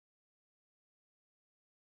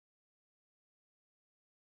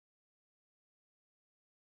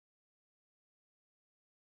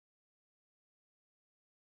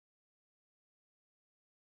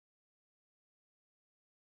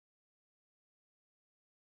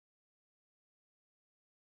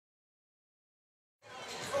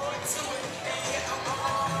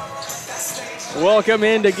Welcome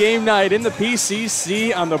into game night in the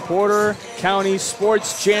PCC on the Porter County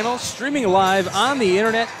Sports Channel, streaming live on the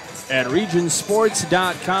internet at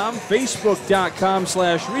regionsports.com,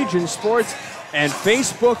 facebook.com/regionsports, and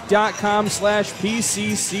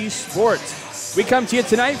facebook.com/PCC Sports. We come to you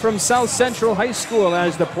tonight from South Central High School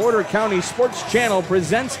as the Porter County Sports Channel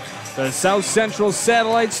presents the South Central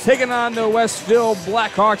Satellites taking on the Westville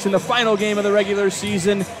Blackhawks in the final game of the regular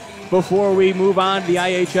season before we move on to the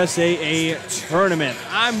IHSAA tournament.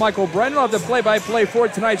 I'm Michael Brennan. I'll have the play-by-play for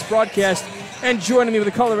tonight's broadcast, and joining me with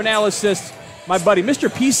the color analysis, my buddy, Mr.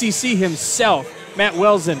 PCC himself, Matt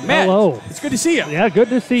Welsen. Matt, hello. It's good to see you. Yeah, good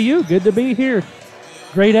to see you. Good to be here.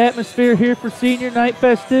 Great atmosphere here for senior night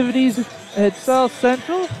festivities at South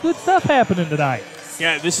Central. Good stuff happening tonight.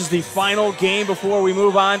 Yeah, this is the final game before we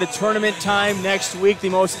move on to tournament time next week, the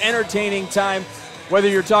most entertaining time. Whether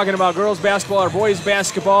you're talking about girls basketball or boys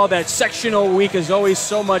basketball, that sectional week is always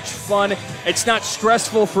so much fun. It's not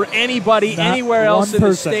stressful for anybody anywhere else in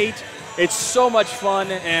the state. It's so much fun,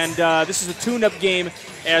 and this is a tune-up game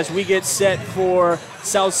as we get set for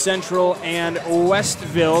South Central and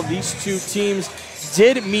Westville. These two teams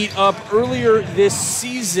did meet up earlier this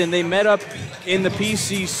season. They met up in the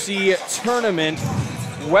PCC tournament.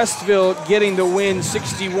 Westville getting the win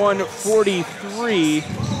 61-43,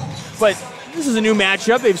 but this is a new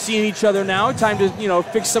matchup. They've seen each other now. Time to,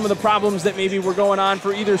 fix some of the problems that maybe were going on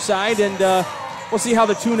for either side, and we'll see how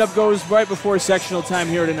the tune-up goes right before sectional time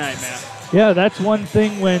here tonight, Matt. Yeah, that's one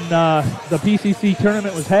thing when the PCC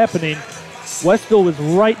tournament was happening. Westville was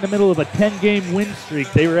right in the middle of a 10-game win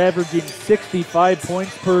streak. They were averaging 65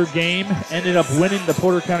 points per game, ended up winning the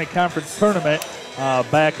Porter County Conference tournament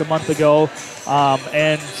back a month ago.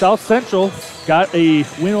 And South Central got a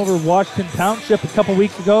win over Washington Township a couple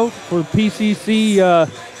weeks ago for PCC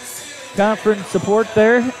conference support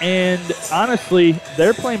there. And honestly,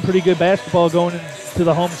 they're playing pretty good basketball going into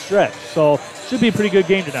the home stretch. So should be a pretty good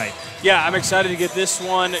game tonight. Yeah, I'm excited to get this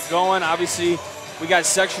one going. Obviously, we got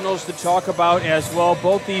sectionals to talk about as well.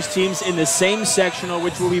 Both these teams in the same sectional,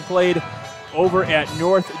 which will be played over at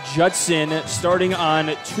North Judson starting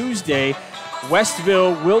on Tuesday.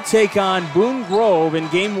 Westville will take on Boone Grove in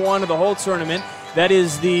game one of the whole tournament. That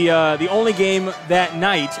is the only game that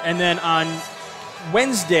night. And then on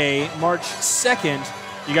Wednesday, March 2nd,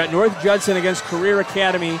 you got North Judson against Career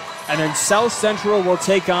Academy, and then South Central will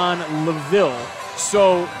take on LaVille.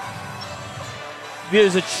 So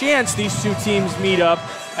there's a chance these two teams meet up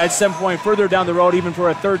at some point further down the road, even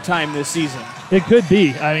for a third time this season. It could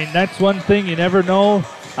be. I mean, that's one thing you never know.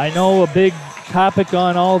 I know a big topic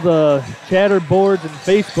on all the chatter boards and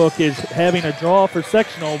Facebook is having a draw for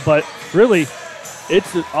sectional, but really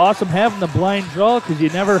it's awesome having the blind draw because you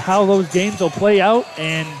never how those games will play out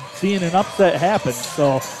and seeing an upset happen.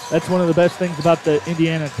 So that's one of the best things about the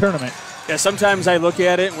Indiana tournament. Yeah, sometimes I look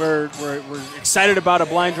at it, we're excited about a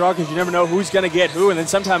blind draw because you never know who's going to get who, and then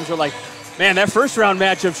sometimes we're like, man, that first round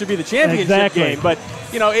matchup should be the championship game. But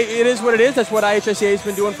it is what it is. That's what IHSAA has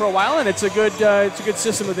been doing for a while, and it's a good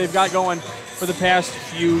system that they've got going for the past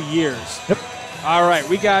few years. Yep. All right,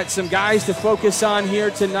 we got some guys to focus on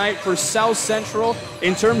here tonight for South Central.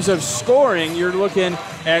 In terms of scoring, you're looking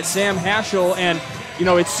at Sam Haschel, and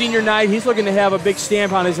it's senior night. He's looking to have a big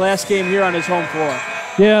stamp on his last game here on his home floor.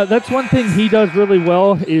 Yeah, that's one thing he does really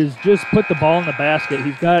well is just put the ball in the basket.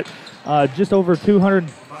 He's got just over 200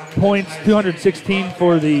 points, 216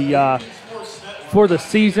 for the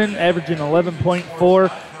season, averaging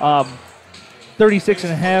 11.4,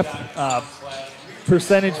 36.5%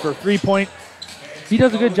 percentage for three-point. He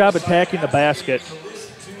does a good job attacking the basket.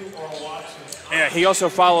 Yeah, he also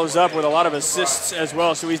follows up with a lot of assists as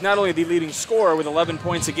well. So he's not only the leading scorer with 11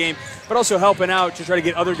 points a game, but also helping out to try to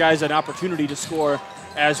get other guys an opportunity to score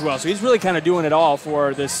as well. So he's really kind of doing it all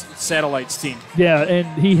for this Satellites team. Yeah, and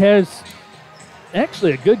he has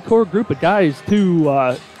actually a good core group of guys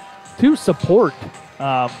to support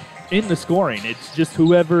in the scoring. It's just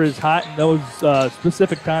whoever is hot in those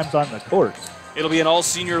specific times on the court. It'll be an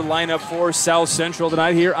all-senior lineup for South Central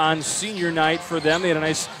tonight here on senior night for them. They had a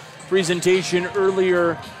nice presentation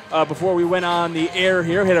earlier before we went on the air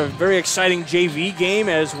here. Had a very exciting JV game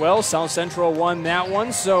as well. South Central won that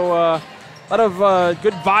one. So a lot of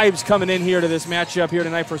good vibes coming in here to this matchup here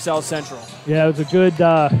tonight for South Central. Yeah, it was a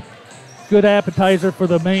good appetizer for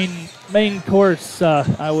the main course. I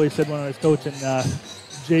always said when I was coaching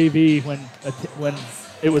JV when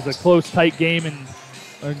it was a close, tight game and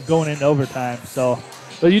going into overtime. So,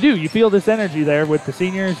 but you feel this energy there with the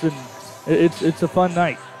seniors, and it's a fun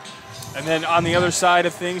night. And then on the other side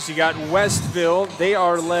of things, you got Westville. They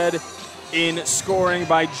are led in scoring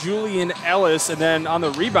by Julian Ellis. And then on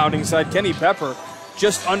the rebounding side, Kenny Pepper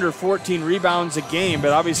just under 14 rebounds a game,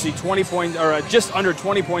 but obviously 20 points, or just under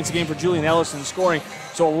 20 points a game for Julian Ellis in scoring.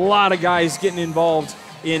 So a lot of guys getting involved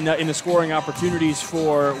in the scoring opportunities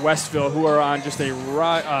for Westville, who are on just a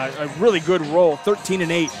really good roll,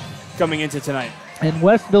 13-8 coming into tonight. And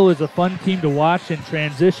Westville is a fun team to watch in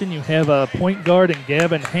transition. You have a point guard in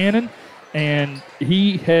Gavin Hannon, and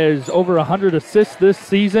he has over 100 assists this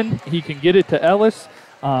season. He can get it to Ellis,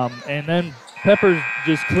 and then Peppers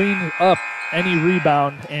just cleans up any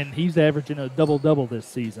rebound, and he's averaging a double-double this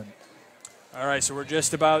season. All right, so we're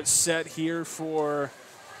just about set here for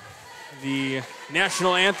the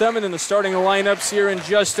national anthem and then the starting lineups here in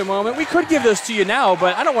just a moment. We could give this to you now,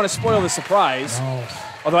 but I don't want to spoil the surprise. No.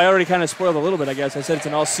 Although I already kind of spoiled a little bit, I guess. I said it's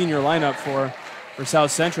an all-senior lineup for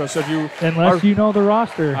South Central. So if you unless you know the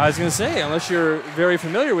roster. I was going to say, unless you're very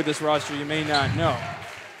familiar with this roster, you may not know.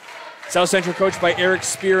 South Central coached by Eric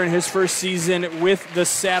Spear in his first season with the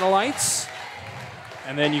Satellites.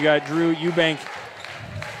 And then you got Drew Eubank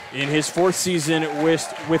in his fourth season with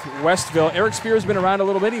Westville. Eric Spear has been around a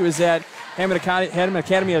little bit. He was at Hammond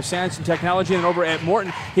Academy of Science and Technology and over at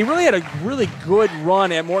Morton. He really had a really good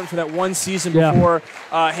run at Morton for that one season before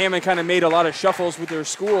Hammond kind of made a lot of shuffles with their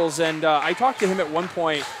schools. And I talked to him at one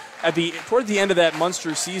point toward the end of that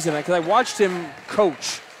Munster season because I watched him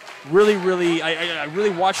coach. I really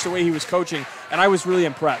watched the way he was coaching, and I was really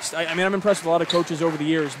impressed. I mean, I'm impressed with a lot of coaches over the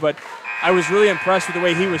years, but I was really impressed with the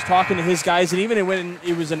way he was talking to his guys, and even when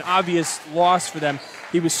it was an obvious loss for them,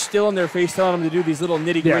 he was still in their face telling them to do these little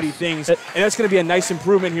nitty-gritty things, and that's going to be a nice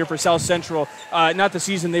improvement here for South Central. Not the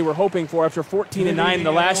season they were hoping for after 14-9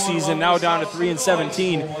 the last season, now down to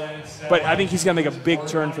 3-17, but I think he's going to make a big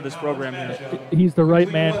turn for this program here. He's the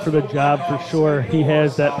right man for the job for sure. He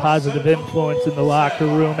has that positive influence in the locker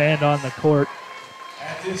room and on the court.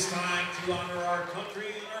 At this time, to honor our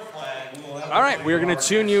country and our flag, we will have all right, we're going to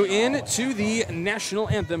tune you in to the national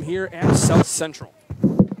anthem here at South Central.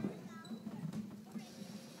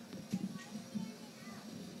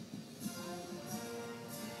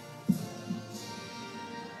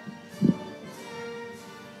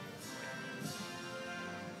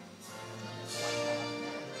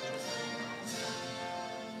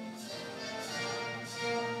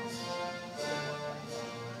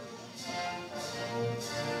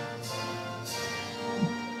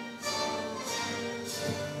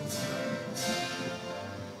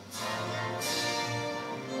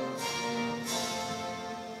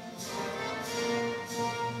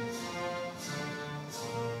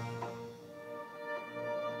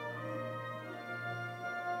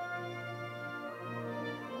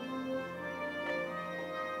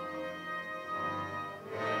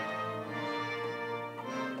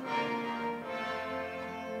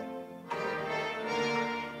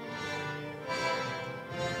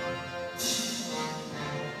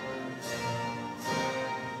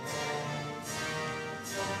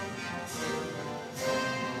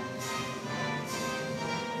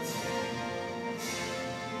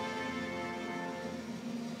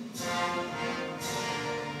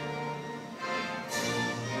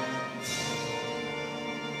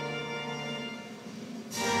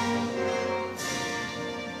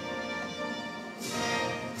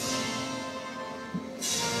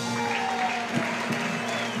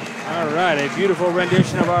 All right, a beautiful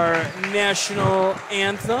rendition of our national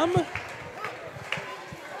anthem. And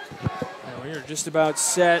we are just about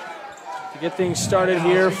set to get things started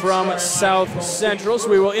here from South Central. So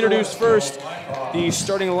we will introduce first the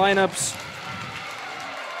starting lineups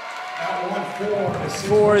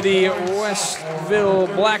for the Westville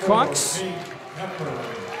Blackhawks.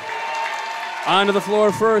 Onto the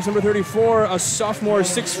floor first, number 34, a sophomore,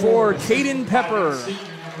 6'4", Caden Pepper.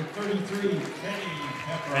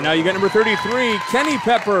 And now you got number 33, Kenny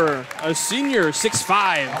Pepper, a senior,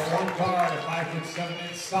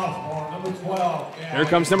 6'5". Here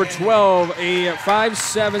comes number 12, a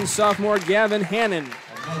 5'7" sophomore, Gavin Hannon.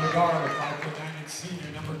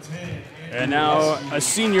 And now a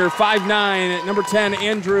senior, 5'9", number 10,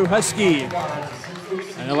 Andrew Husky.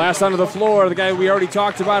 And the last onto the floor, the guy we already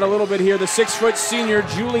talked about a little bit here, the 6' senior,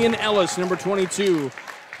 Julian Ellis, number 22,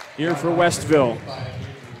 here for Westville.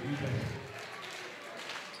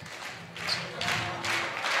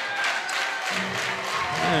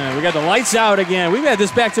 We got the lights out again. We've had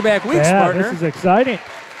this back-to-back weeks, partner. This is exciting.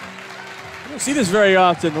 You don't see this very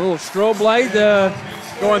often. A little strobe light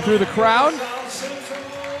going through the crowd.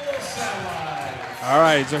 All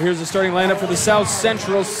right, so here's the starting lineup for the South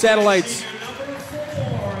Central Satellites.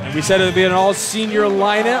 And we said it would be an all-senior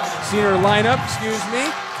lineup.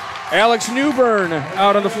 Alex Newburn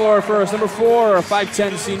out on the floor first. Number 4, a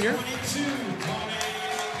 5'10" senior.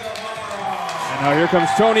 And Now here comes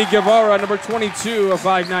Tony Guevara, number 22, a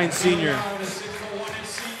 5'9" senior.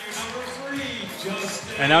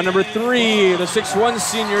 And now number 3, the 6'1"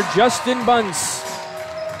 senior, Justin Bunce.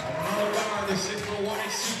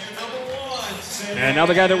 And now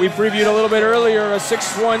the guy that we previewed a little bit earlier, a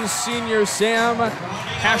 6'1" senior, Sam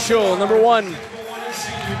Haschel, number 1.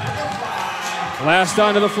 Last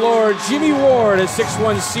onto the floor, Jimmy Ward, a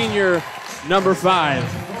 6'1" senior, number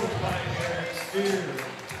 5.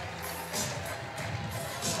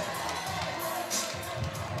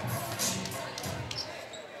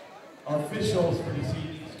 Officials for this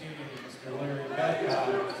evening's game, Mr. Larry Bedcock,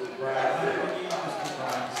 Mr. Brad Huntley, Mr.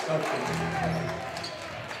 Brian Stuckey.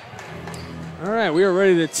 All right, we are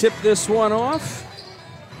ready to tip this one off.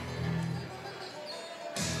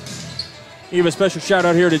 Give a special shout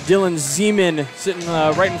out here to Dylan Zeman, sitting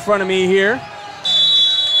right in front of me here,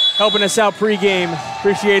 helping us out pregame.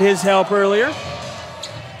 Appreciate his help earlier.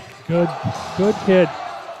 Good kid.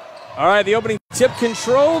 All right, the opening tip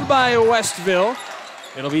controlled by Westville.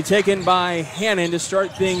 It'll be taken by Hannon to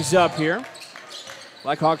start things up here.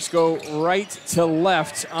 Blackhawks go right to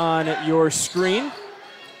left on your screen.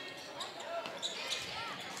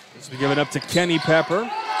 This will be given up to Kenny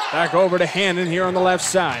Pepper. Back over to Hannon here on the left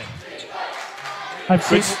side. I've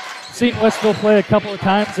seen Westville play a couple of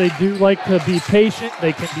times. They do like to be patient.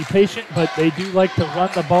 They can be patient, but they do like to run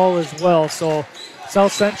the ball as well. So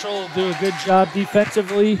South Central will do a good job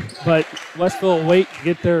defensively, but Westville will wait and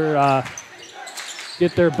get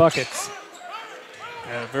their buckets.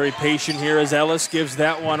 Very patient here as Ellis gives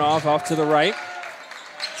that one off to the right.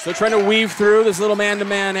 Still trying to weave through this little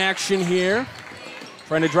man-to-man action here.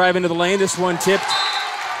 Trying to drive into the lane. This one tipped.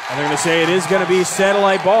 And they're going to say it is going to be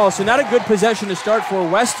satellite ball. So not a good possession to start for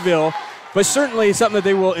Westville, but certainly something that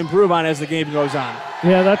they will improve on as the game goes on.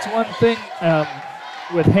 Yeah, that's one thing.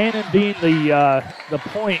 With Hannon being the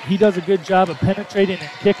point, he does a good job of penetrating and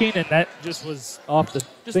kicking, and that just was off the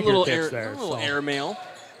fingertips there. A little airmail.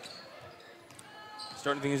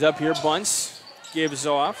 Starting things up here, Bunce gives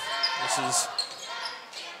off. This is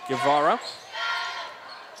Guevara.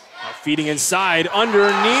 Now feeding inside,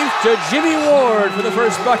 underneath to Jimmy Ward for the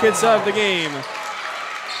first buckets of the game.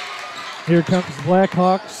 Here comes the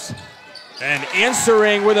Blackhawks. And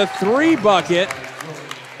answering with a 3 bucket.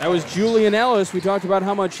 That was Julian Ellis. We talked about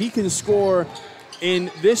how much he can score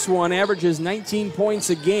in this one. Averages 19 points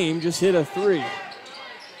a game, just hit a 3.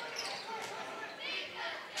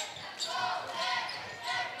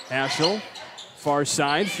 Haschel, far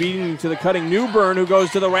side, feeding to the cutting Newburn, who goes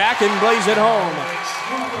to the rack and blaze it home.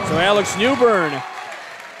 So Alex Newburn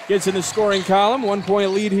gets in the scoring column. 1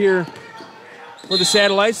 point lead here for the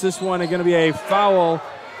Satellites. This one is going to be a foul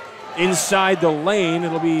inside the lane.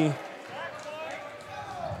 That'll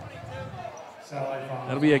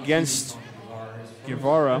be against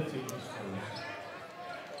Guevara.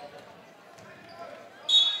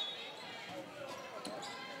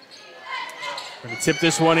 We're going to tip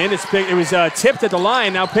this one in. It was tipped at the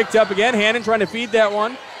line, now picked up again. Hannon trying to feed that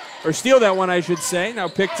one, or steal that one, I should say. Now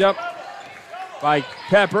picked up by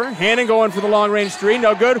Pepper. Hannon going for the long-range 3,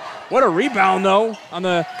 no good. What a rebound, though, on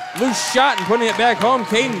the loose shot and putting it back home.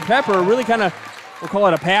 Caden Pepper really kind of, we'll call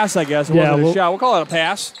it a pass, I guess. It wasn't a shot. We'll call it a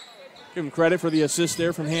pass. Give him credit for the assist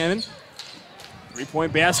there from Hannon.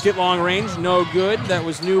 3-point basket, long range, no good. That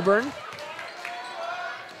was Newburn.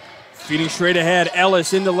 Feeding straight ahead,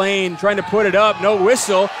 Ellis in the lane, trying to put it up, no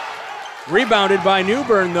whistle. Rebounded by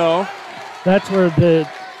Newburn, though. That's where the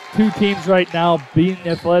two teams right now, being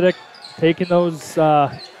athletic, taking those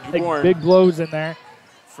big blows in there.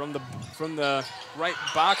 From the right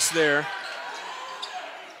box there.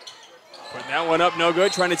 Putting that one up, no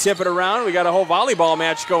good. Trying to tip it around. We got a whole volleyball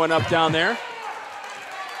match going up down there.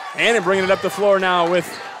 Hannon bringing it up the floor now with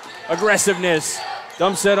aggressiveness.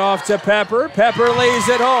 Dumps it off to Pepper. Pepper lays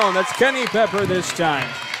it home. That's Kenny Pepper this time.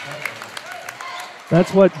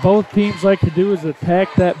 That's what both teams like to do, is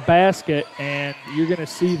attack that basket, and you're going to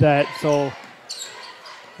see that. So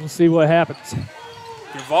we'll see what happens.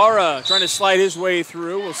 Guevara trying to slide his way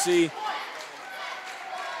through. We'll see.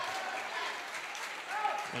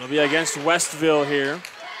 It'll be against Westville here.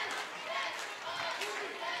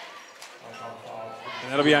 And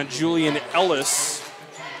that'll be on Julian Ellis.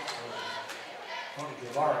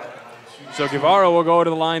 So Guevara will go to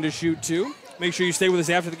the line to shoot 2. Make sure you stay with us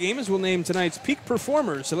after the game, as we'll name tonight's peak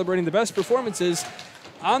performers, celebrating the best performances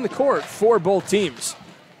on the court for both teams.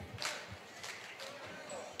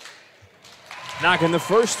 Knocking the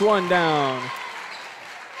first one down.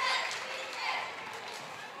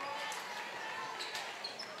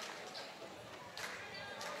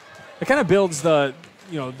 It kind of builds the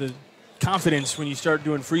confidence when you start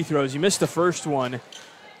doing free throws. You missed the first one.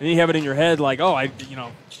 and you have it in your head like, oh,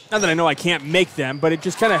 not that I know I can't make them, but it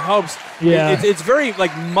just kind of helps. Yeah. It's very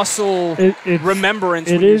like muscle remembrance.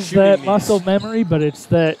 It is that muscle memory, but it's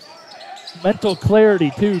that mental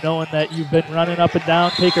clarity too, knowing that you've been running up and down,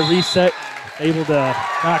 take a reset, able to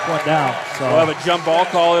knock one down. So we'll have a jump ball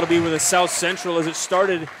call. It'll be with the South Central as it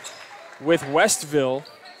started with Westville.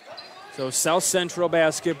 So South Central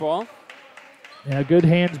basketball. Yeah, good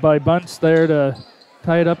hands by Bunce there to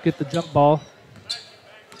tie it up, get the jump ball.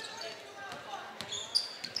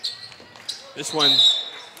 This one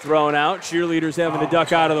thrown out. Cheerleaders having to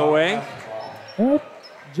duck out of the way. Well,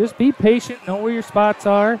 just be patient, know where your spots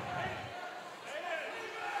are.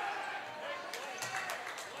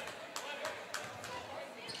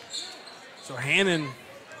 So Hannon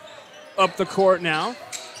up the court now.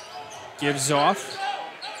 Gives off.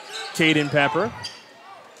 Caden Pepper.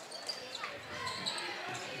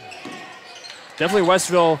 Definitely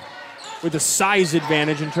Westville with a size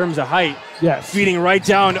advantage in terms of height. Yes. Feeding right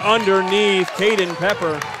down underneath Caden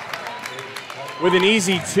Pepper with an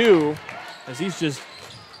easy 2, as he's just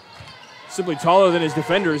simply taller than his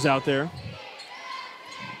defenders out there.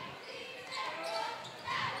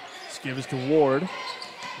 This give is to Ward.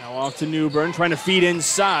 Now off to Newbern, trying to feed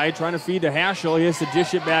inside, trying to feed to Haschel. He has to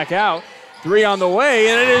dish it back out. 3 on the way,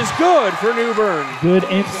 and it is good for Newbern. Good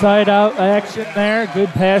inside-out action there. Good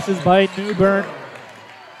passes by Newbern.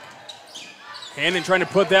 Hannon trying to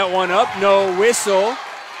put that one up. No whistle.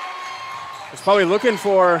 Was probably looking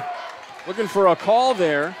for a call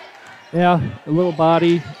there. Yeah, a little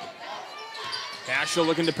body. Haschel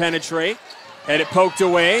looking to penetrate. Had it poked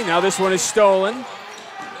away. Now this one is stolen.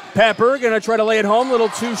 Pepper going to try to lay it home. A little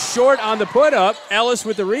too short on the put-up. Ellis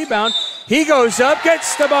with the rebound. He goes up,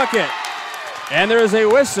 gets the bucket. And there is a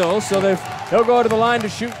whistle, so he'll go to the line to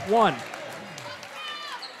shoot 1.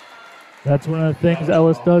 That's one of the things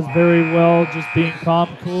Ellis does very well, just being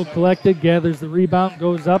calm, cool, collected, gathers the rebound,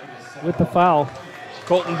 goes up with the foul.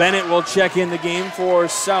 Colton Bennett will check in the game for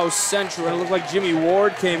South Central. And it looked like Jimmy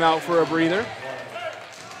Ward came out for a breather.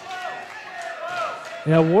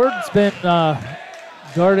 Yeah, Ward's been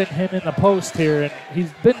guarding him in the post here, and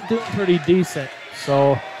he's been doing pretty decent.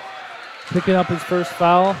 So picking up his first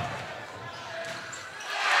foul.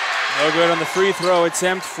 No good on the free throw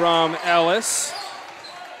attempt from Ellis.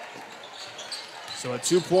 So a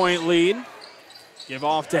 2-point lead. Give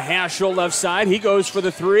off to Haschel, left side. He goes for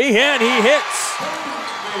the 3, and he hits.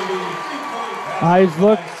 Eyes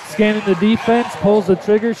look, scanning the defense, pulls the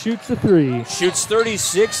trigger, shoots the 3. Shoots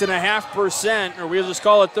 36.5%, or we'll just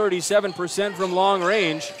call it 37% from long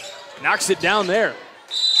range. Knocks it down there.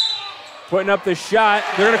 Putting up the shot.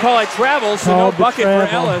 They're going to call it travel, so no bucket for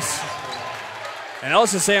Ellis. And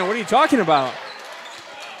Ellis is saying, what are you talking about?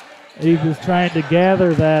 He was trying to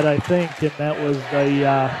gather that, I think, and that was the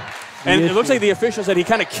and issue. It looks like the official said he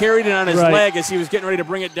kind of carried it on his leg as he was getting ready to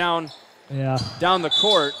bring it down, down the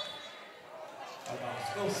court.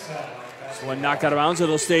 So one knocked out of bounds.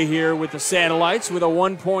 It'll stay here with the Satellites with a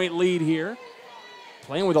 1-point lead here.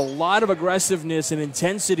 Playing with a lot of aggressiveness and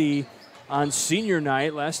intensity on senior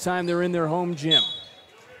night. Last time they were in their home gym.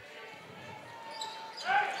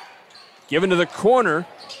 Given to the corner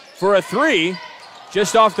for a 3.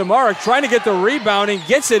 Just off the mark, trying to get the rebound and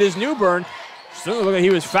gets it is Newbern. Certainly looked like he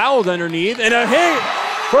was fouled underneath. And a hit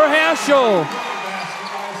for Haschel.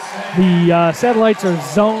 The Satellites are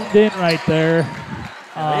zoned in right there.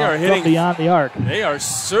 They are hitting from beyond the arc. They are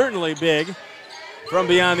certainly big from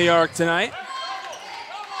beyond the arc tonight.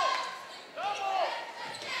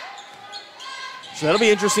 So that'll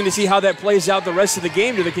be interesting to see how that plays out the rest of the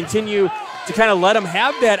game. Do they continue to kind of let them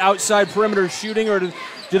have that outside perimeter shooting, or do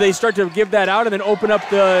they start to give that out and then open up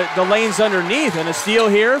the lanes underneath? And a steal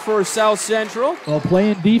here for South Central. Well,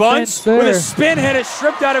 playing defense Bunce there. with a spin, had it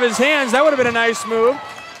stripped out of his hands. That would have been a nice move.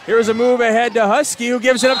 Here's a move ahead to Husky, who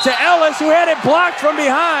gives it up to Ellis, who had it blocked from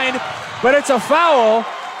behind, but it's a foul.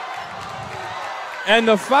 And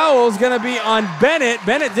the foul is going to be on Bennett.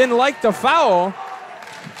 Bennett didn't like the foul.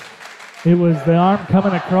 It was the arm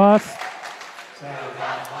coming across.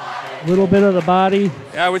 A little bit of the body.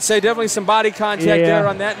 Yeah, I would say definitely some body contact there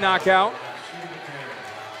on that knockout.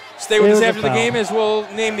 Stay with us after the game as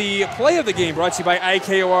we'll name the play of the game, brought to you by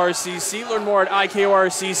IKORCC. Learn more at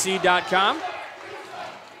IKORCC.com.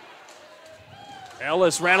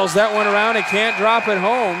 Ellis rattles that one around and can't drop it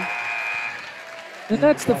home. And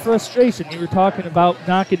that's the frustration. You were talking about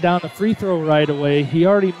knocking down the free throw right away. He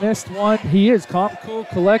already missed one. He is calm, cool,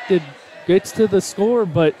 collected, gets to the score,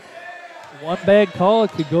 but one bad call,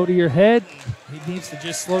 it could go to your head. He needs to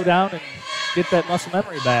just slow down and get that muscle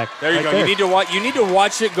memory back. There you go. You need to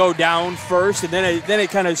watch it go down first, and then it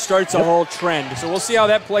kind of starts a whole trend. So we'll see how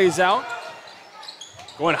that plays out.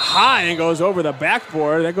 Going high and goes over the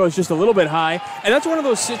backboard. That goes just a little bit high. And that's one of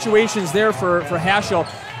those situations there for Haschel.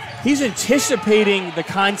 He's anticipating the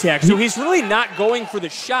contact, so he's really not going for the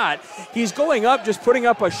shot. He's going up, just putting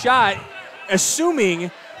up a shot,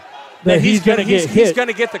 assuming that he's going to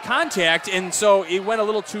get the contact, and so it went a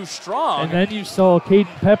little too strong. And then you saw Caden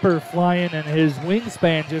Pepper flying and his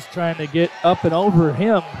wingspan just trying to get up and over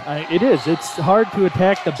him. It's hard to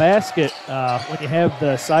attack the basket when you have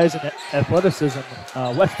the size and athleticism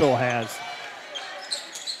Westville has.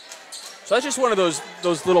 So that's just one of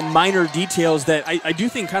those little minor details that I do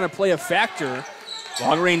think kind of play a factor.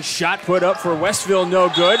 Long-range shot put up for Westville, no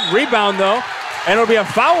good. Rebound, though. And it'll be a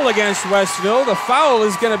foul against Westville. The foul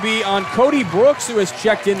is going to be on Cody Brooks, who has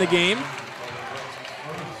checked in the game.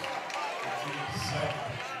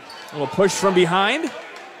 A little push from behind.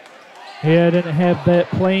 Yeah, didn't have that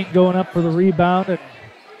plane going up for the rebound, and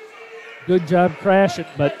good job crashing,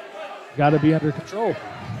 but got to be under control.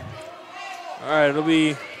 All right, it'll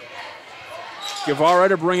be Guevara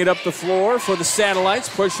to bring it up the floor for the Satellites,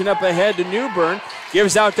 pushing up ahead to Newbern.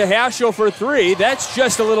 Gives out to Haschel for three. That's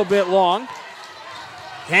just a little bit long.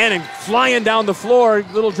 Hannon flying down the floor,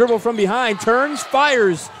 little dribble from behind, turns,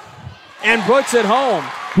 fires, and puts it home.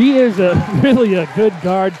 He is really a good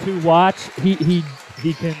guard to watch. He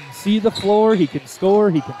can see the floor, he can score,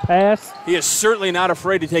 he can pass. He is certainly not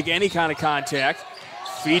afraid to take any kind of contact.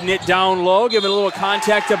 Feeding it down low, giving a little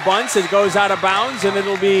contact to Bunce. It goes out of bounds, and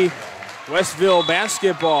it'll be Westville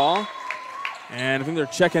basketball. And I think they're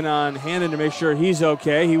checking on Hannon to make sure he's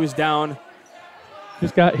okay. He was down.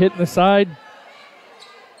 Just got hit in the side.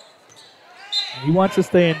 He wants to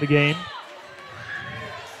stay in the game.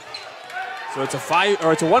 So it's a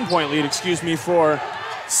 1-point lead, for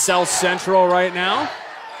South Central right now.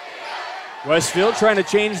 Westville trying to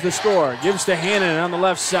change the score. Gives to Hannon on the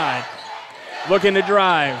left side. Looking to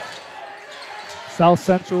drive. South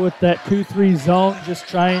Central with that 2-3 zone, just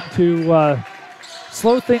trying to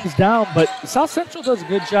slow things down. But South Central does a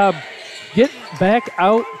good job getting back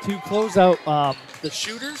out to close out the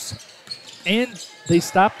shooters. And they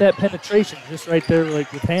stop that penetration just right there,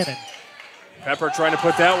 like with Hannon. Pepper trying to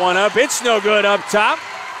put that one up. It's no good up top.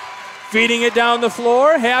 Feeding it down the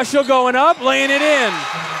floor. Haschel going up, laying it in.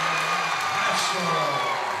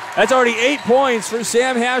 That's already 8 points for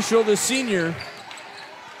Sam Haschel, the senior.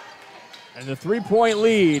 And the 3-point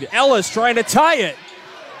lead. Ellis trying to tie it.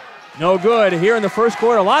 No good here in the first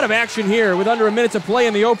quarter. A lot of action here with under a minute to play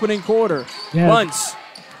in the opening quarter. Yeah, Bunce.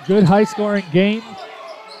 Good high-scoring game.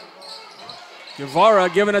 Guevara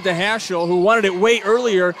giving it to Haschel, who wanted it way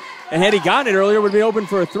earlier, and had he gotten it earlier, would be open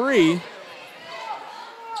for a three.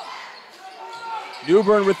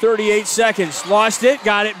 Newbern with 38 seconds. Lost it,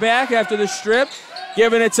 got it back after the strip.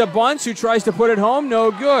 Giving it to Bunce, who tries to put it home. No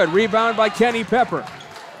good. Rebound by Kenny Pepper.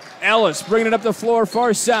 Ellis bringing it up the floor,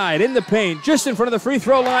 far side, in the paint, just in front of the free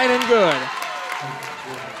throw line, and good.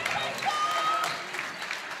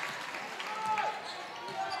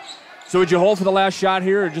 So would you hold for the last shot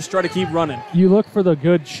here or just try to keep running? You look for the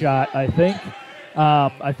good shot, I think.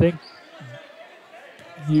 I think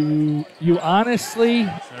you honestly...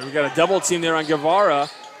 So we got a double team there on Guevara.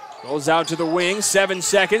 Goes out to the wing, 7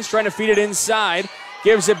 seconds, trying to feed it inside.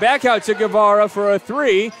 Gives it back out to Guevara for a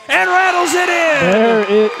three, and rattles it in! There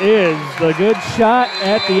it is, the good shot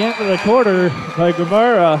at the end of the quarter by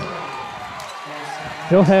Guevara.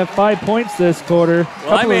 He'll have 5 points this quarter,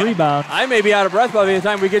 couple of rebounds. I may be out of breath by the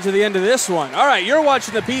time we get to the end of this one. All right, you're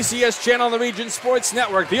watching the PCS channel on the Region Sports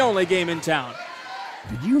Network, the only game in town.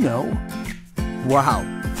 Did you know? Wow,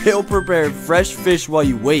 they'll prepare fresh fish while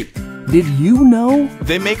you wait. Did you know?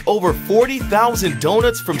 They make over 40,000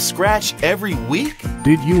 donuts from scratch every week.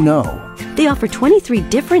 Did you know? They offer 23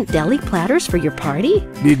 different deli platters for your party.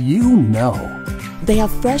 Did you know? They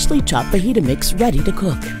have freshly chopped fajita mix ready to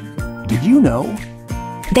cook. Did you know?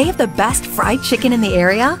 They have the best fried chicken in the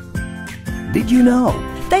area. Did you know?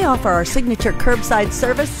 They offer our signature curbside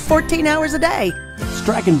service 14 hours a day.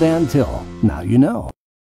 Strachan Van Til. Now you know.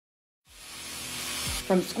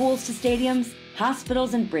 From schools to stadiums,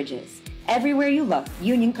 hospitals and bridges, everywhere you look,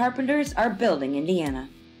 union carpenters are building Indiana.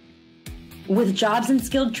 With jobs and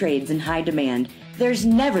skilled trades in high demand, there's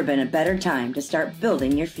never been a better time to start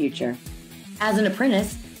building your future. As an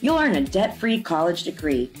apprentice, you'll earn a debt-free college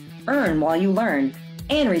degree, earn while you learn,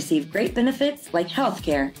 and receive great benefits like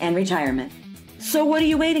healthcare and retirement. So what are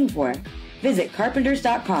you waiting for? Visit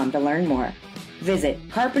carpenters.com to learn more. Visit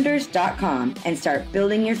carpenters.com and start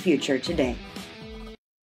building your future today.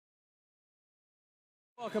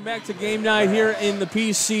 Welcome back to game night here in the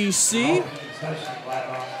PCC.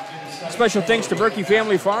 Special thanks to Berkey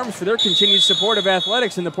Family Farms for their continued support of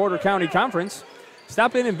athletics in the Porter County Conference.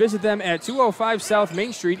 Stop in and visit them at 205 South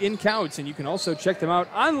Main Street in Couts, and you can also check them out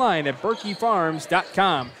online at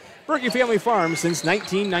berkeyfarms.com. Berkey Family Farms since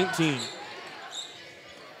 1919.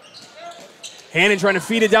 Hannon trying to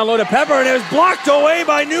feed it down low to Pepper, and it was blocked away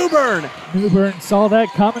by Newbern. Newbern saw that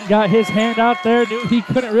coming, got his hand out there, knew he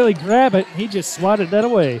couldn't really grab it, and he just swatted that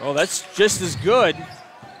away. Oh, that's just as good.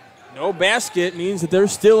 No basket means that they're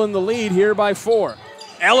still in the lead here by 4.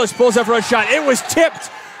 Ellis pulls up for a shot. It was tipped.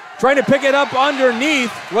 Trying to pick it up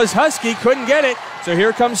underneath was Husky, couldn't get it. So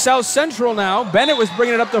here comes South Central now. Bennett was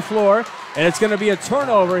bringing it up the floor, and it's going to be a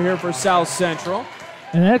turnover here for South Central.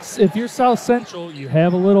 And that's, if you're South Central, you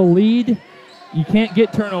have a little lead, you can't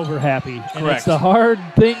get turnover happy. And Correct. It's a hard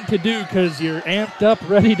thing to do because you're amped up,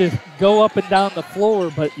 ready to go up and down the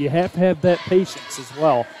floor, but you have to have that patience as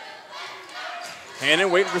well.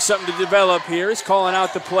 Hannon waiting for something to develop here. He's calling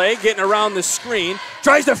out the play, getting around the screen.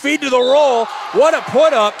 Tries to feed to the roll. What a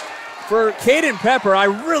put up for Caden Pepper. I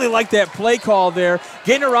really like that play call there.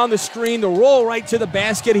 Getting around the screen, the roll right to the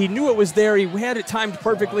basket. He knew it was there. He had it timed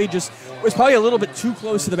perfectly. Just was probably a little bit too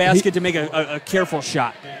close to the basket to make a careful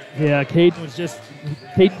shot. Yeah,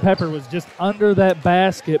 Caden Pepper was just under that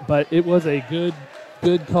basket, but it was a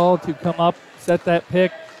good call to come up, set that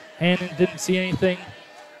pick. Hannon didn't see anything.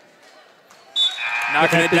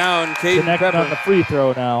 Knocking it down, Caden Pepper. On the free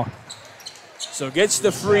throw now. So gets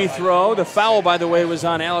the free throw. The foul, by the way, was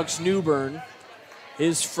on Alex Newbern,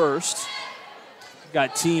 his first.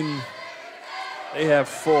 Got team, they have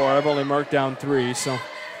 4. I've only marked down 3, so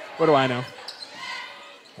what do I know?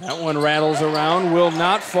 That one rattles around, will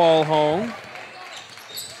not fall home.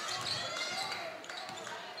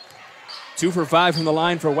 2 for 5 from the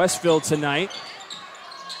line for Westville tonight.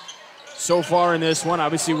 So far in this one,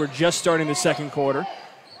 obviously we're just starting the second quarter.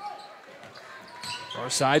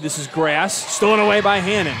 Far side, this is Grass, stolen away by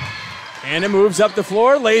Hannon. Hannon moves up the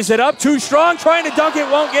floor, lays it up, too strong, trying to dunk it,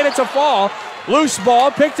 won't get it to fall. Loose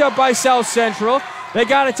ball, picked up by South Central. They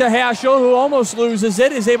got it to Haschel, who almost loses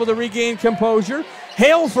it, is able to regain composure.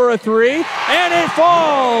 Hale for a 3, and it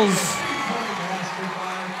falls.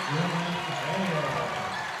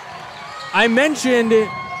 I mentioned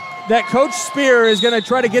that Coach Spear is going to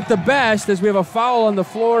try to get the best as we have a foul on the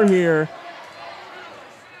floor here.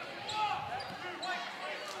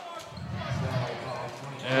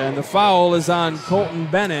 And the foul is on Colton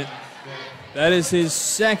Bennett. That is his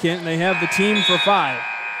second. They have the team for 5.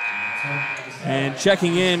 And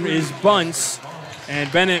checking in is Bunce, and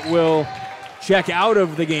Bennett will check out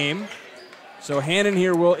of the game. So Hannon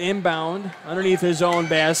here will inbound underneath his own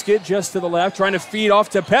basket, just to the left, trying to feed off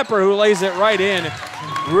to Pepper, who lays it right in.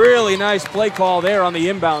 Really nice play call there on the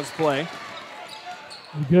inbounds play.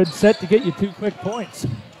 Good set to get you 2 quick points.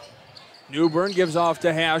 Newbern gives off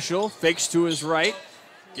to Haschel, fakes to his right,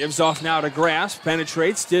 gives off now to Grass,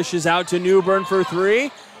 penetrates, dishes out to Newbern for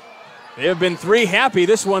 3. They have been 3 happy.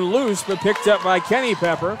 This one loose, but picked up by Kenny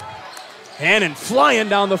Pepper. Hannon flying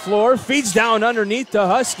down the floor, feeds down underneath to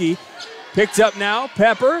Husky. Picked up now,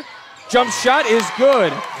 Pepper. Jump shot is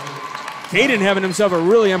good. Caden having himself a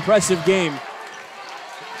really impressive game.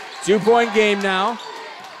 2-point game now.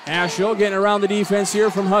 Haschel getting around the defense here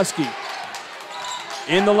from Husky.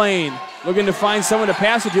 In the lane, looking to find someone to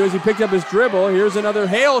pass it to as he picked up his dribble. Here's another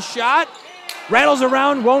Hale shot. Rattles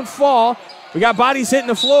around, won't fall. We got bodies hitting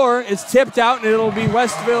the floor. It's tipped out, and it'll be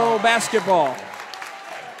Westville basketball.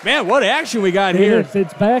 Man, what action we got here.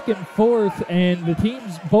 It's back and forth, and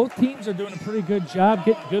both teams are doing a pretty good job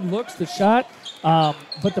getting good looks to shot.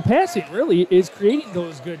 But the passing really is creating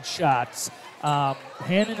those good shots.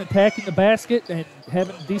 Hannon attacking the basket and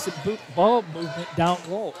having decent ball movement down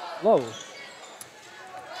low.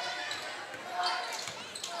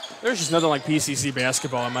 There's just nothing like PCC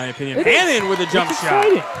basketball, in my opinion. Hannon with a jump shot.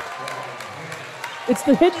 Exciting. It's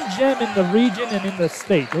the hidden gem in the region and in the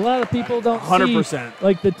state. A lot of people don't 100%. see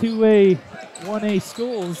like the 2A, 1A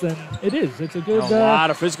schools, and it is. It's a good... A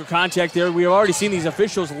lot of physical contact there. We've already seen these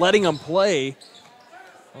officials letting them play.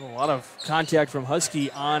 A lot of contact from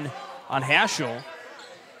Husky on Haschel.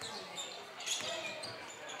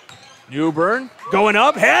 Newbern going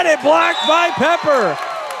up, had it blocked by Pepper.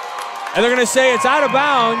 And they're going to say it's out of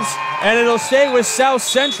bounds, and it'll stay with South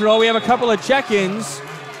Central. We have a couple of check-ins.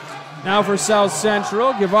 Now for South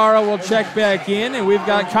Central, Guevara will check back in, and we've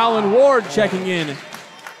got Colin Ward checking in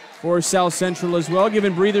for South Central as well,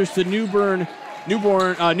 giving breathers to Newbern,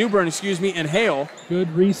 and Hale.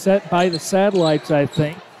 Good reset by the Satellites, I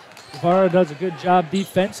think. Guevara does a good job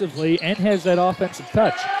defensively and has that offensive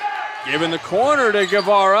touch. Giving the corner to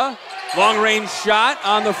Guevara. Long-range shot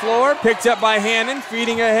on the floor, picked up by Hannon,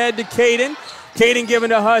 feeding ahead to Caden. Caden giving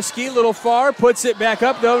to Husky, little far, puts it back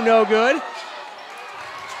up, though, no good.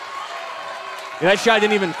 That shot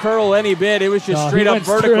didn't even curl any bit. It was just straight up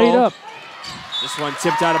vertical. Straight up. This one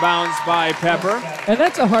tipped out of bounds by Pepper. And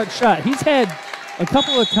that's a hard shot. He's had a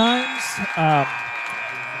couple of times,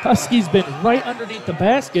 Husky's been right underneath the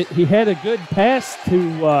basket. He had a good pass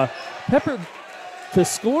to Pepper to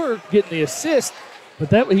score, getting the assist, but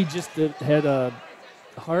that he just had a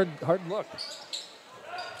hard look.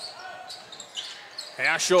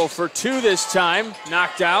 Haschel for 2 this time,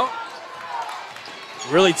 knocked out.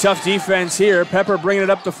 Really tough defense here. Pepper bringing it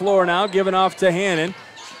up the floor now, giving off to Hannon.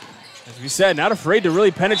 As we said, not afraid to really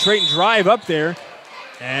penetrate and drive up there.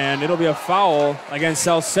 And it'll be a foul against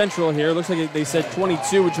South Central here. Looks like they said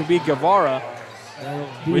 22, which will be Guevara.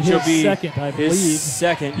 Which will be second, I believe. His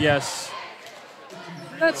second, yes.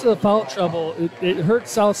 That's the foul trouble. It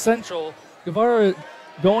hurts South Central. Guevara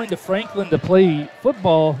going to Franklin to play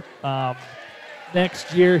football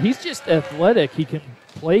next year. He's just athletic. He can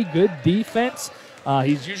play good defense.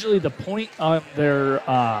 He's usually the point on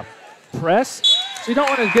their press. So you don't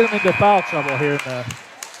want to get him into foul trouble here in the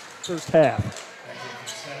first half.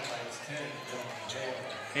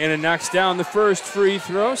 And it knocks down the first free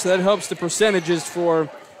throw, so that helps the percentages for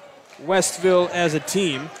Westville as a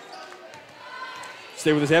team.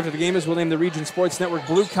 Stay with us after the game as we'll name the Region Sports Network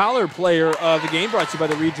Blue Collar Player of the Game, brought to you by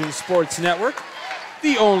the Region Sports Network,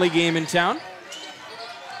 the only game in town.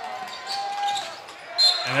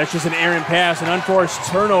 And that's just an errant pass, an unforced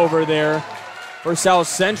turnover there for South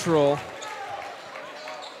Central.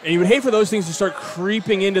 And you would hate for those things to start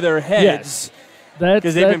creeping into their heads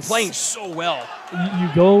because they've been playing so well. You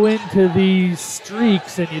go into these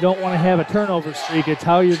streaks and you don't want to have a turnover streak. It's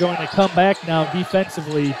how you're going to come back now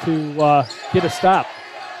defensively to get a stop.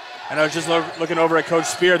 And I was just looking over at Coach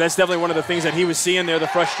Spear. That's definitely one of the things that he was seeing there, the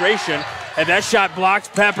frustration. And that shot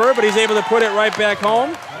blocked Pepper, but he's able to put it right back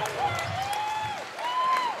home.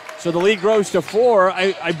 So the lead grows to 4.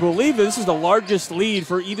 I believe that this is the largest lead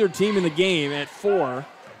for either team in the game at 4.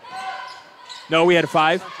 No, we had a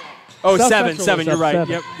 5. Oh, South 7. Central 7, you're right.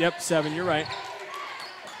 7. Yep, 7, you're right.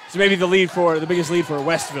 So maybe the biggest lead for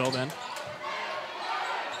Westville then.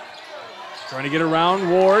 Trying to get around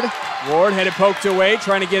Ward. Ward had it poked away,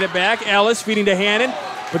 trying to get it back. Ellis feeding to Hannon,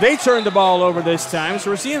 but they turned the ball over this time.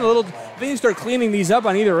 So we're seeing they start cleaning these up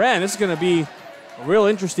on either end. This is going to be a real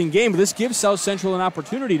interesting game, but this gives South Central an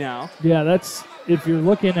opportunity now. Yeah, that's, if you're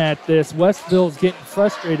looking at this, Westville's getting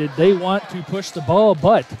frustrated. They want to push the ball,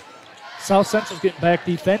 but South Central's getting back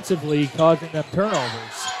defensively, causing them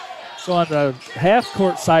turnovers. So on the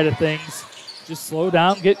half-court side of things, just slow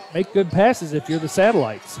down, make good passes if you're the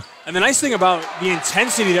Satellites. And the nice thing about the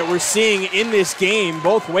intensity that we're seeing in this game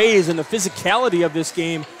both ways and the physicality of this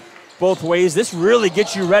game both ways, this really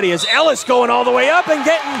gets you ready as Ellis going all the way up and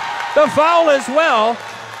getting the foul as well.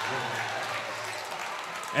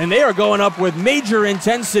 And they are going up with major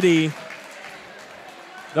intensity.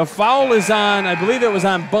 The foul is on, I believe it was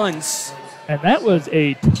on Bunce. And that was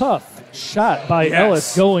a tough shot by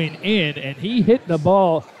Ellis going in, and he hit the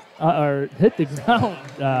ball, or hit the ground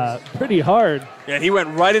pretty hard. Yeah, he went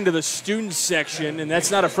right into the student section, and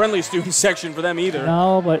that's not a friendly student section for them either.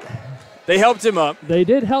 No, but they helped him up. They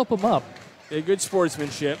did help him up. They had good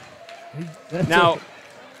sportsmanship. Now,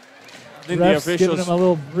 I think the officials giving him a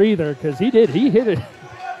little breather because he hit it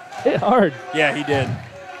hard. Yeah, he did.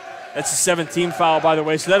 That's the 7th team foul, by the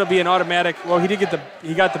way. So that'll be an automatic. Well, he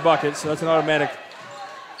got the bucket, so that's an automatic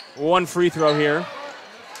 1 free throw here.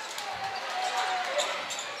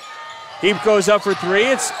 He goes up for 3.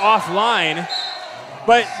 It's offline.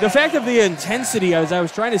 But the fact of the intensity, as I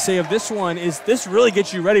was trying to say, of this one is this really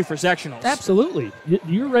gets you ready for sectionals. Absolutely.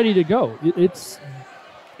 You're ready to go. It's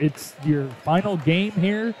your final game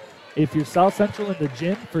here if you're South Central in the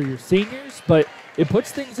gym for your seniors, but it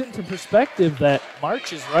puts things into perspective that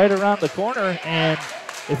March is right around the corner, and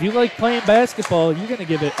if you like playing basketball, you're going to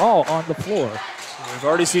give it all on the floor. We've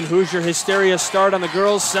already seen Hoosier Hysteria start on the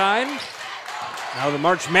girls' side. Now the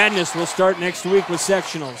March Madness will start next week with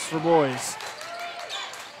sectionals for boys.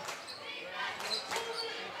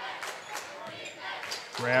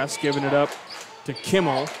 Grass giving it up to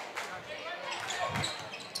Kimmel.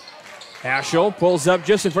 Haschel pulls up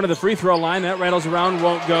just in front of the free throw line. That rattles around,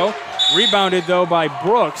 won't go. Rebounded, though, by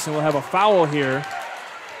Brooks, and we'll have a foul here.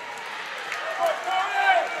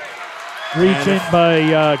 Reaching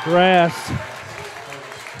by Grass.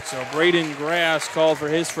 So Braden Grass called for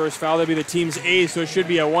his first foul. That'll be the team's 8th, so it should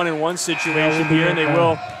be a 1-and-1 situation here, and they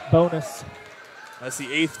will. Bonus. That's the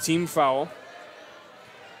 8th team foul.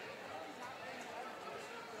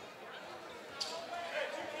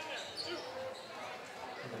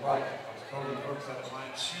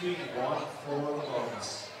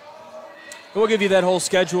 We'll give you that whole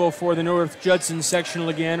schedule for the North Judson sectional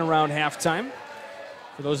again around halftime.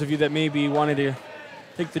 for those of you that may be wanting to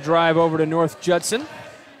take the drive over to North Judson.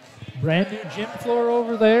 Brand new gym floor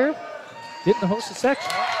over there. Getting to host a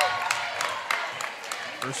section.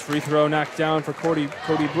 First free throw knocked down for Cody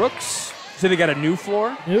Brooks. So they got a new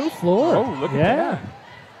floor? New floor. Oh, look at that.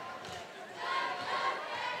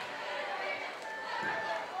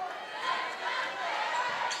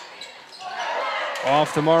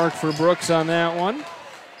 Off the mark for Brooks on that one.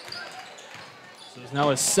 So it's now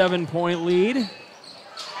a 7-point lead.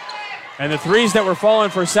 And the threes that were falling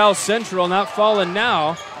for South Central not falling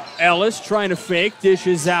now. Ellis trying to fake,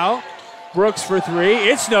 dishes out. Brooks for three.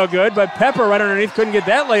 It's no good, but Pepper right underneath couldn't get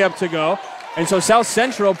that layup to go. And so South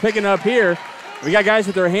Central picking up here. We got guys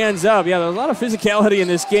with their hands up. Yeah, there's a lot of physicality in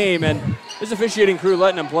this game, and this officiating crew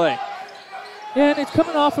letting them play. Yeah, and it's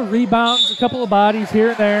coming off of rebounds, a couple of bodies here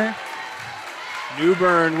and there.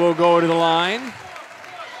 Newbern will go to the line.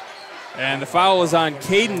 And the foul is on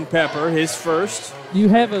Caden Pepper, his first. You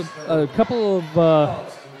have a couple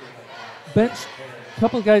of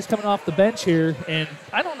couple of guys coming off the bench here, and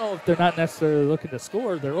I don't know if they're not necessarily looking to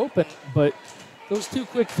score. They're open, but those two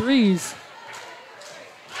quick threes,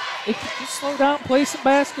 it can just slow down, play some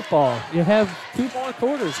basketball. You have 2 more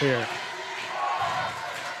quarters here.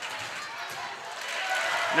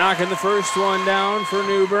 Knocking the first one down for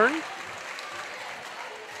Newbern.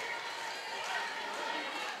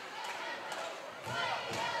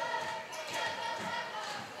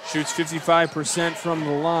 Shoots 55% from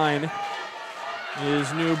the line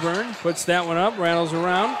is Newbern. Puts that one up, rattles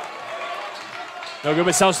around. No good,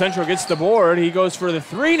 but South Central gets the board. He goes for the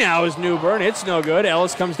three now is Newbern. It's no good.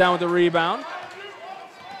 Ellis comes down with the rebound.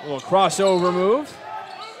 A little crossover move.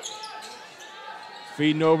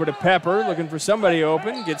 Feeding over to Pepper, looking for somebody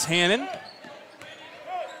open. Gets Hannon.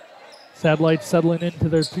 Satellites settling into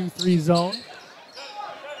their 2-3 zone.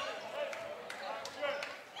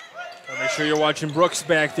 Make sure you're watching Brooks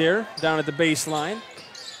back there, down at the baseline.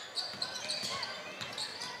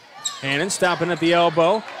 Hannon stopping at the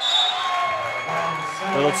elbow.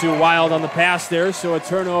 A little too wild on the pass there, so a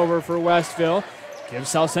turnover for Westville. Gives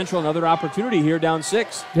South Central another opportunity here, down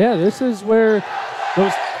 6. Yeah, this is where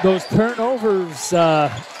those turnovers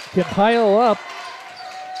can pile up.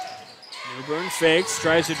 Newbern fakes,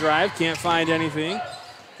 tries to drive, can't find anything.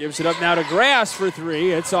 Gives it up now to Grass for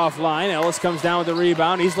three. It's offline. Ellis comes down with the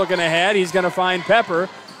rebound. He's looking ahead. He's going to find Pepper,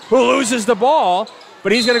 who loses the ball,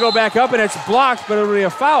 but he's going to go back up, and it's blocked, but it'll be a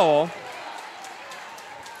foul.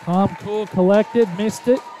 Calm, cool, collected, missed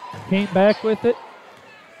it, came back with it.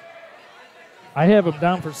 I have him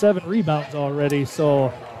down for 7 rebounds already,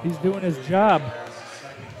 so he's doing his job.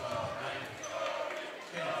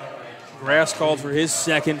 Grass called for his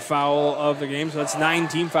second foul of the game, so that's 9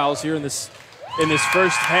 team fouls here in this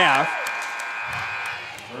first half.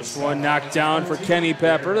 First one knocked down for Kenny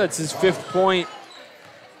Pepper. That's his 5th point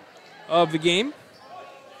of the game.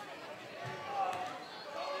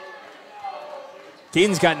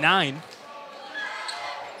 Caden's got 9.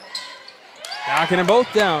 Knocking them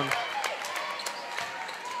both down.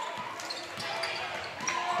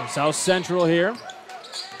 From South Central here.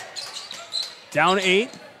 Down 8.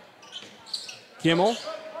 Kimmel.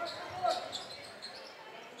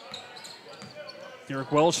 Derek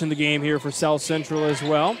Welsh in the game here for South Central as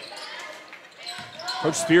well.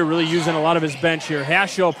 Coach Spear really using a lot of his bench here.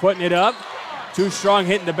 Haschel putting it up. Too strong,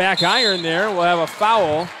 hitting the back iron there. We'll have a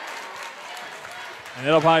foul. And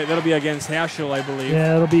that'll be against Haschel, I believe.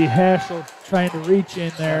 Yeah, it'll be Haschel trying to reach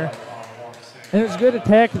in there. And it was a good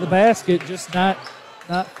attack to the basket, just not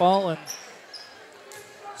falling.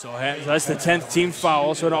 So that's the 10th team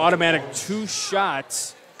foul. So an automatic 2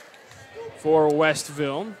 shots for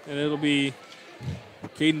Westville. And it'll be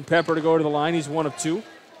Caden Pepper to go to the line. He's 1 of 2.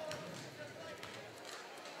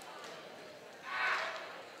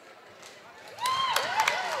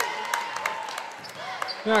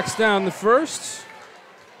 Knocks down the first.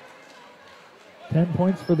 10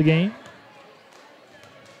 points for the game.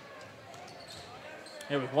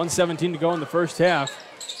 Yeah, with 1:17 to go in the first half.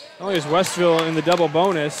 Not only is Westville in the double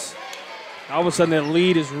bonus, all of a sudden that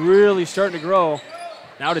lead is really starting to grow.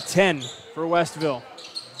 Now to 10 for Westville.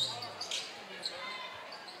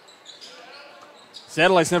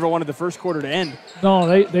 Satellites never wanted the first quarter to end.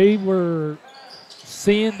 No, they were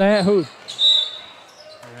seeing that hoop.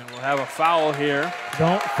 And we'll have a foul here.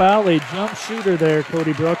 Don't foul a jump shooter there,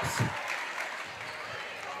 Cody Brooks.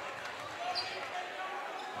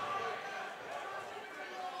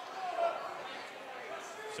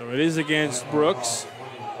 So it is against Brooks.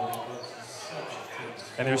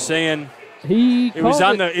 And they're saying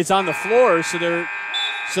it's on the floor, so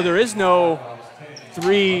there is no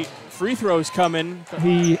 3 free throws coming.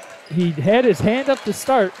 He had his hand up to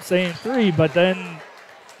start saying 3, but then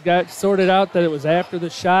got sorted out that it was after the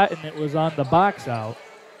shot and it was on the box out.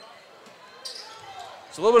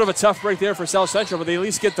 It's a little bit of a tough break there for South Central, but they at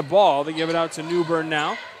least get the ball. They give it out to Newbern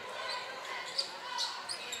now.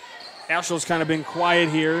 Asheville's kind of been quiet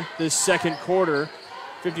here this second quarter.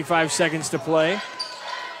 55 seconds to play.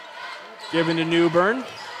 Given to Newbern.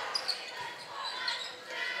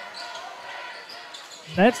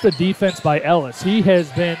 That's the defense by Ellis. He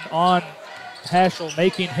has been on Haschel,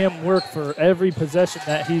 making him work for every possession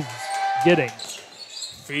that he's getting.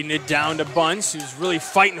 Feeding it down to Bunce, who's really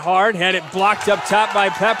fighting hard. Had it blocked up top by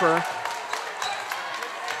Pepper.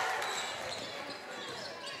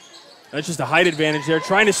 That's just a height advantage there.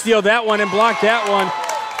 Trying to steal that one and block that one.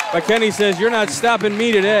 But Kenny says, you're not stopping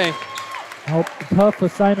me today. Oh, tough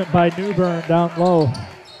assignment by Newbern down low.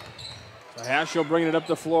 So Haschel bringing it up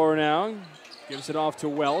the floor now. Gives it off to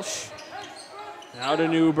Welsh. Now to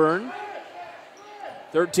Newbern.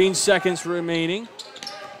 13 seconds remaining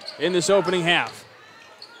in this opening half.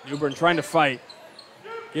 Newbern trying to fight.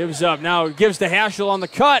 Gives up. Now gives to Haschel on the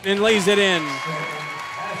cut and lays it in.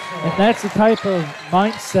 And that's the type of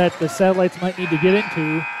mindset the Satellites might need to get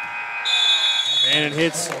into. And it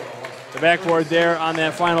hits the backboard there on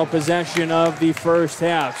that final possession of the first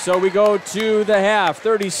half. So we go to the half.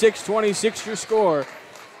 36-26 your score.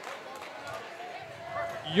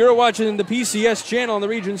 You're watching the PCS channel on the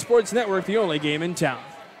Region Sports Network, the only game in town.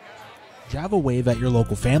 Java Wave at your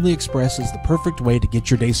local Family Express is the perfect way to get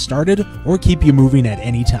your day started or keep you moving at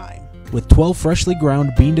any time. With 12 freshly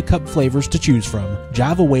ground bean-to-cup flavors to choose from,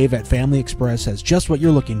 Java Wave at Family Express has just what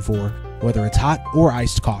you're looking for, whether it's hot or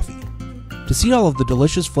iced coffee. To see all of the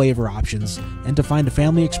delicious flavor options and to find a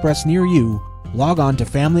Family Express near you, log on to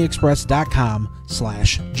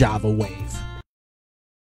familyexpress.com/JavaWave.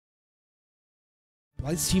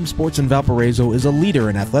 Blythe's Team Sports in Valparaiso is a leader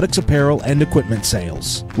in athletics apparel and equipment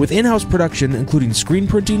sales. With in-house production including screen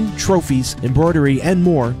printing, trophies, embroidery, and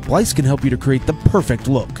more, Blythe's can help you to create the perfect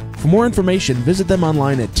look. For more information, visit them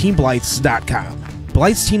online at teamblythes.com.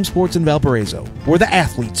 Blythe's Team Sports in Valparaiso, where the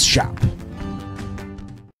athletes shop.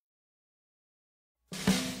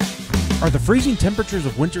 Are the freezing temperatures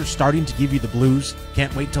of winter starting to give you the blues?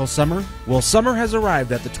 Can't wait till summer? Well, summer has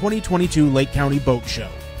arrived at the 2022 Lake County Boat Show.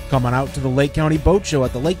 Come on out to the Lake County Boat Show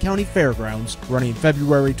at the Lake County Fairgrounds, running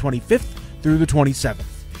February 25th through the 27th.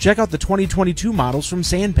 Check out the 2022 models from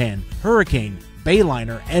Sanpan, Hurricane,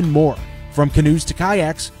 Bayliner, and more. From canoes to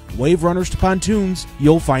kayaks, wave runners to pontoons,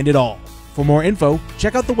 you'll find it all. For more info,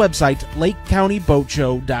 check out the website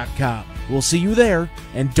lakecountyboatshow.com. We'll see you there,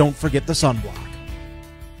 and don't forget the sunblock.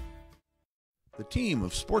 The team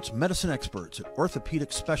of sports medicine experts at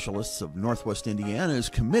Orthopedic Specialists of Northwest Indiana is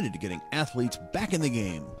committed to getting athletes back in the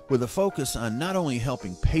game, with a focus on not only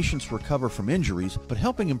helping patients recover from injuries, but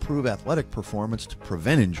helping improve athletic performance to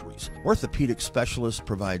prevent injuries. Orthopedic Specialists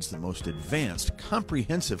provides the most advanced,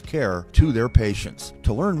 comprehensive care to their patients.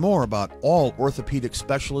 To learn more about all Orthopedic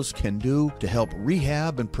Specialists can do to help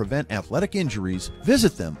rehab and prevent athletic injuries,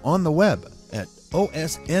 visit them on the web at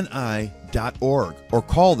osni.org or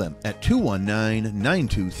call them at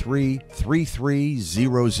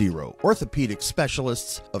 219-923-3300. Orthopedic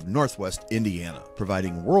Specialists of Northwest Indiana,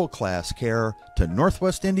 providing world-class care to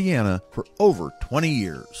Northwest Indiana for over 20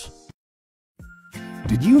 years.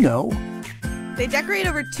 Did you know? They decorate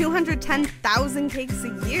over 210,000 cakes a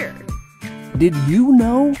year. Did you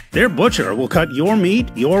know? Their butcher will cut your meat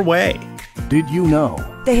your way. Did you know?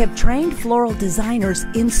 They have trained floral designers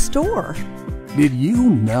in store. Did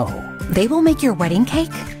you know? They will make your wedding cake.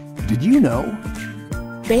 Did you know?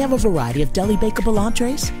 They have a variety of deli bakeable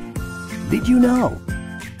entrees. Did you know?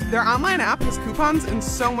 Their online app has coupons and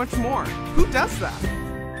so much more. Who does that?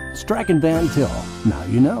 Strachan Van Til. Now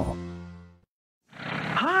you know.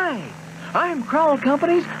 Hi, I'm Crowell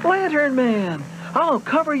Company's Lantern Man. I'll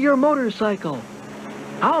cover your motorcycle.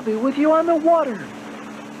 I'll be with you on the water.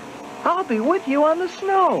 I'll be with you on the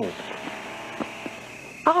snow.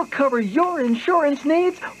 I'll cover your insurance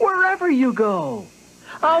needs wherever you go.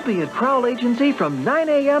 I'll be at Crowell Agency from 9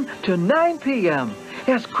 a.m. to 9 p.m.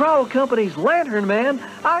 As Crowell Company's Lantern Man,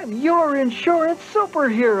 I'm your insurance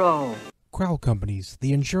superhero. Crowell Companies,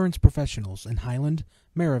 the insurance professionals in Highland,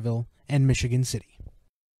 Maryville, and Michigan City.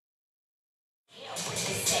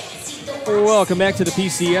 Welcome back to the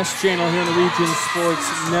PCS channel here on the Region Sports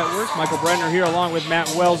Network. Michael Brenner here along with Matt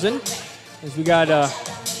Welsen. As we got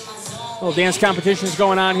little dance competitions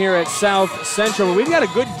going on here at South Central. We've got a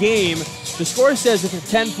good game. The score says it's a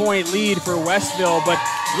 10-point lead for Westville, but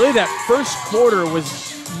really that first quarter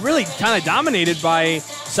was really kind of dominated by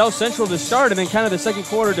South Central to start, and then kind of the second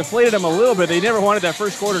quarter deflated them a little bit. They never wanted that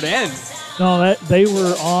first quarter to end. No, they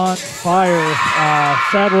were on fire.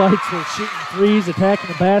 Satellites were shooting threes,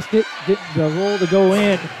 attacking the basket, getting the roll to go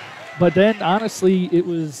in. But then, honestly, it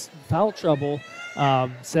was foul trouble.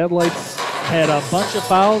 Satellites had a bunch of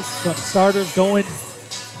fouls, some starters going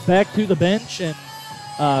back to the bench, and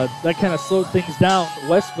that kind of slowed things down.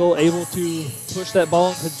 Westville able to push that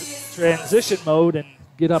ball into transition mode and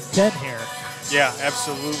get up 10 here. Yeah,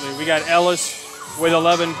 absolutely. We got Ellis with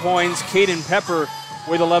 11 points. Caden Pepper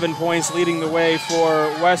with 11 points leading the way for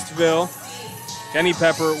Westville. Kenny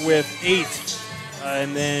Pepper with 8.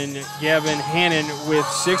 And then Gavin Hannon with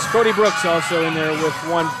 6. Cody Brooks also in there with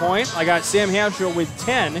 1 point. I got Sam Hampshire with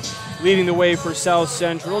 10 leading the way for South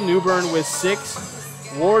Central. Newbern with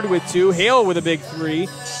 6. Ward with 2. Hale with a big 3.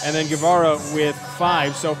 And then Guevara with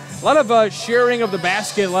 5. So a lot of sharing of the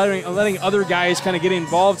basket, letting other guys kind of get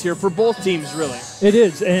involved here for both teams, really. It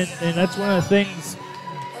is, and that's one of the things.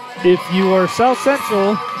 If you are South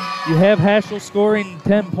Central, you have Haschel scoring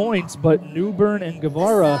 10 points, but Newbern and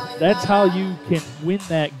Guevara, that's how you can win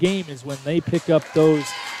that game, is when they pick up those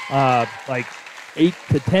like 8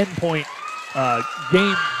 to 10 point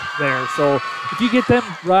game there. So if you get them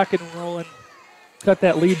rocking and rolling, cut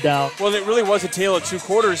that lead down. Well, it really was a tale of two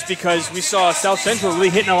quarters because we saw South Central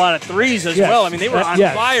really hitting a lot of threes as well. I mean, they were on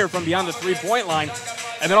fire from beyond the three-point line.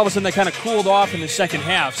 And then all of a sudden they kind of cooled off in the second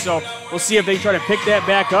half. So we'll see if they try to pick that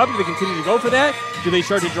back up. Do they continue to go for that? Do they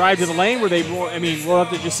start to drive to the lane? We'll have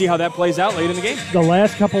to just see how that plays out late in the game. The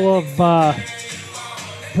last couple of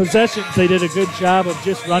possessions, they did a good job of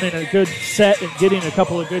just running a good set and getting a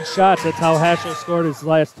couple of good shots. That's how Haschel scored his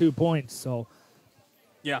last 2 points. So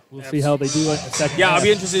yeah, we'll see how they do it in the second half. half. I'll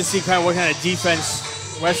be interested to see kind of what kind of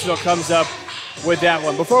defense Westville comes up with that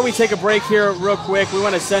one. Before we take a break here real quick, we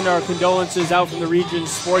want to send our condolences out from the Region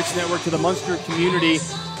Sports Network to the Munster community.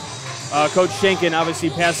 Coach Schenken obviously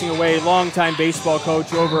passing away, longtime baseball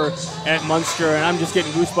coach over at Munster, and I'm just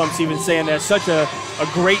getting goosebumps even saying that. Such a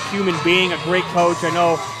great human being, a great coach. I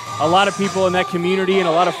know a lot of people in that community and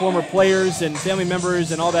a lot of former players and family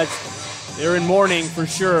members and all that, they're in mourning for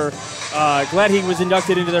sure. Glad he was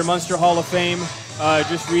inducted into their Munster Hall of Fame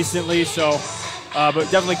just recently, so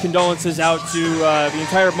but definitely condolences out to the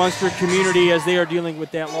entire Munster community as they are dealing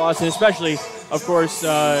with that loss, and especially, of course,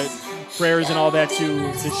 prayers and all that to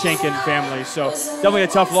the Schenken family. So definitely a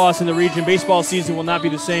tough loss in the region. Baseball season will not be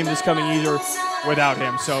the same this coming either without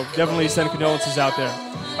him. So definitely send condolences out there.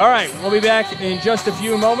 All right, we'll be back in just a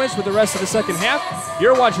few moments with the rest of the second half.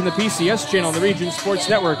 You're watching the PCS channel on the Region Sports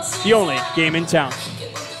Network, the only game in town.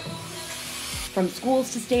 From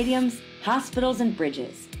schools to stadiums, hospitals and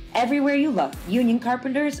bridges, everywhere you look, union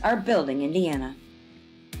carpenters are building Indiana.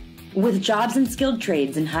 With jobs and skilled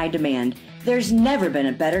trades in high demand, there's never been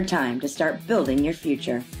a better time to start building your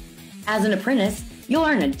future. As an apprentice, you'll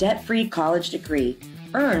earn a debt-free college degree,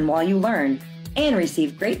 earn while you learn, and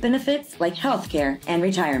receive great benefits like healthcare and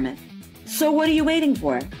retirement. So what are you waiting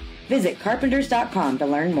for? Visit carpenters.com to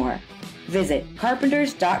learn more. Visit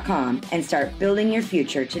carpenters.com and start building your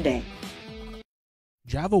future today.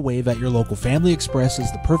 Java Wave at your local Family Express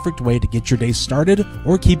is the perfect way to get your day started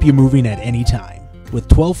or keep you moving at any time. With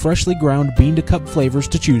 12 freshly ground bean-to-cup flavors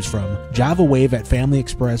to choose from, Java Wave at Family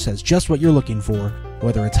Express has just what you're looking for,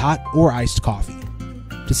 whether it's hot or iced coffee.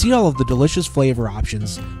 To see all of the delicious flavor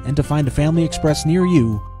options and to find a Family Express near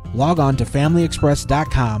you, log on to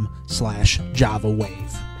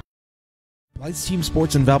familyexpress.com/JavaWave. Blythe's Team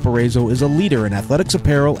Sports in Valparaiso is a leader in athletics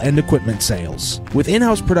apparel and equipment sales. With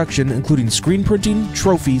in-house production including screen printing,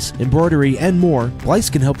 trophies, embroidery, and more,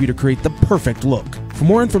 Blythe's can help you to create the perfect look. For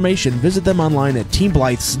more information, visit them online at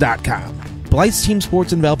teamblythes.com. Blythe's Team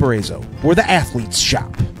Sports in Valparaiso, where the athletes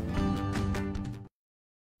shop.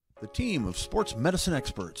 The team of sports medicine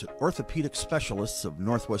experts at Orthopedic Specialists of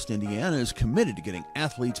Northwest Indiana is committed to getting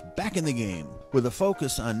athletes back in the game, with a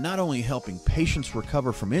focus on not only helping patients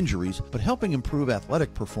recover from injuries, but helping improve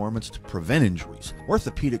athletic performance to prevent injuries.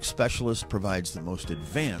 Orthopedic Specialists provides the most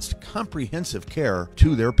advanced, comprehensive care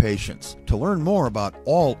to their patients. To learn more about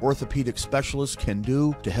all orthopedic specialists can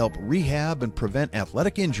do to help rehab and prevent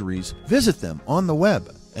athletic injuries, visit them on the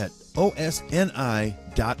web at osni.org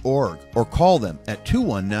or call them at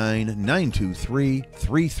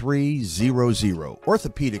 219-923-3300.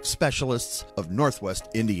 Orthopedic Specialists of Northwest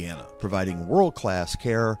Indiana, providing world-class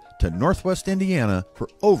care to Northwest Indiana for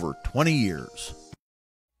over 20 years.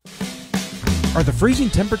 Are the freezing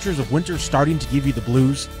temperatures of winter starting to give you the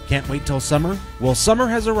blues? Can't wait till summer? Well, summer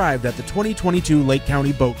has arrived at the 2022 Lake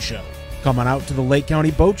County Boat Show. Come on out to the Lake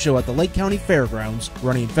County Boat Show at the Lake County Fairgrounds,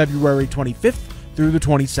 running February 25th through the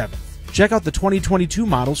 27th. Check out the 2022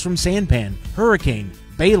 models from Sanpan, Hurricane,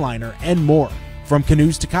 Bayliner, and more. From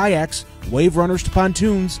canoes to kayaks, wave runners to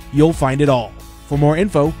pontoons, you'll find it all. For more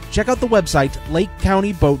info, check out the website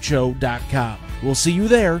lakecountyboatshow.com. We'll see you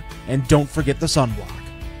there, and don't forget the sunblock.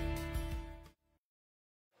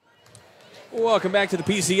 Welcome back to the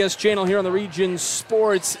PCS channel here on the Region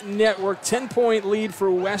Sports Network. 10-point lead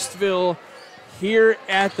for Westville here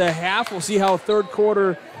at the half. We'll see how third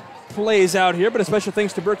quarter plays out here, but a special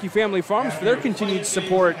thanks to Berkey Family Farms for their continued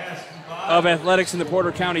support of athletics in the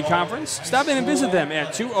Porter County Conference. Stop in and visit them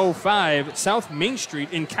at 205 South Main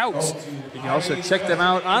Street in Couts. You can also check them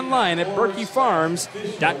out online at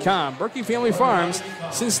berkeyfarms.com. Berkey Family Farms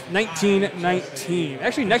since 1919.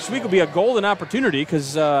 Actually, next week will be a golden opportunity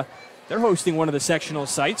because they're hosting one of the sectional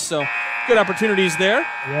sites, so good opportunities there.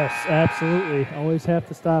 Yes, absolutely. Always have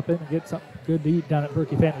to stop in and get something good to eat down at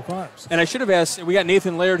Berkey Family Farms. And I should have asked, we got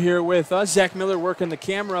Nathan Laird here with us. Zach Miller working the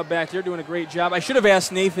camera back there, doing a great job. I should have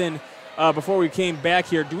asked Nathan before we came back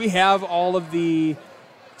here, do we have all of the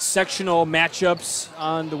sectional matchups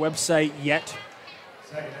on the website yet?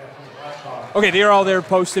 Okay, they are all there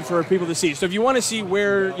posted for people to see. So if you want to see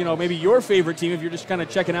where, maybe your favorite team, if you're just kind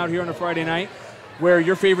of checking out here on a Friday night, where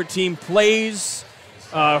your favorite team plays,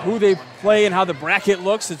 who they play, and how the bracket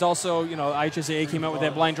looks. It's also, IHSAA came out with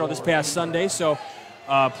that blind draw this past Sunday, so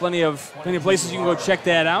plenty of places you can go check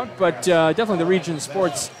that out. But definitely the Region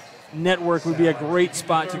Sports Network would be a great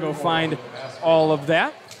spot to go find all of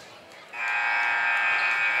that.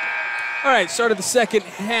 All right, start of the second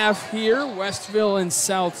half here, Westville and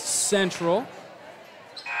South Central.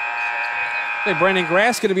 Okay, Brandon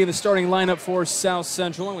Grass going to be in the starting lineup for South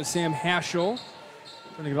Central, along with Sam Haschel.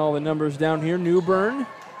 Trying to get all the numbers down here. Newbern.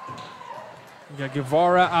 We got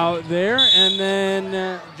Guevara out there, and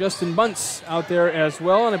then Justin Bunce out there as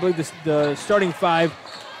well. And I believe the starting five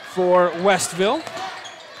for Westville.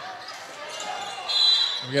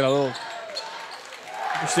 We got a little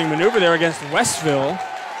interesting maneuver there against Westville.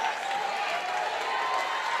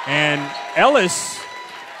 And Ellis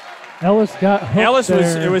got hooked. Ellis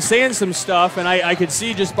was saying some stuff, and I could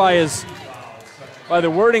see just by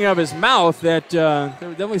the wording of his mouth that there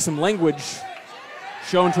was definitely some language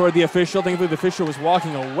shown toward the official. Thankfully, the official was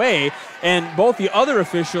walking away, and both the other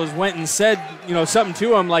officials went and said, something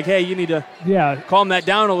to him like, "Hey, you need to calm that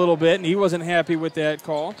down a little bit," and he wasn't happy with that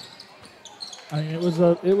call. I mean, it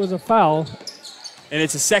was a foul, and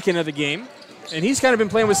it's a second of the game, and he's kind of been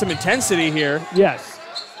playing with some intensity here. Yes.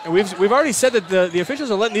 And we've already said that the officials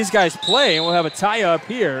are letting these guys play, and we'll have a tie-up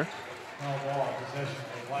here.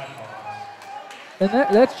 And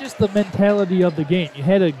that's just the mentality of the game. You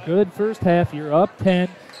had a good first half. You're up 10.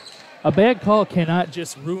 A bad call cannot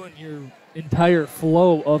just ruin your entire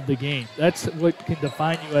flow of the game. That's what can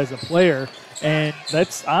define you as a player, and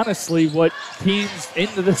that's honestly what teams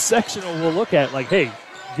into the sectional will look at. Like, hey,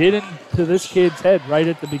 get into this kid's head right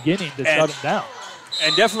at the beginning to shut him down.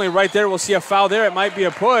 And definitely right there, we'll see a foul there. It might be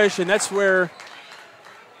a push, and that's where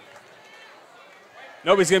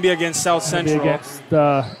nobody's going to be against South Central. Against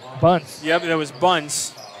Bunce. Yep, that was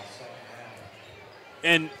Bunce.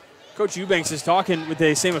 And Coach Eubanks is talking with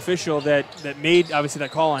the same official that made, obviously,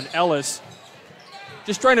 that call on Ellis.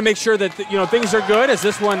 Just trying to make sure that, things are good as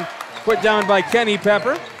this one put down by Kenny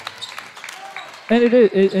Pepper. And it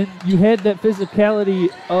is, and you had that physicality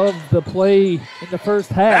of the play in the first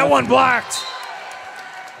half. That one blocked.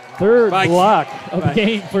 Third block of the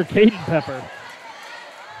game for Caden Pepper.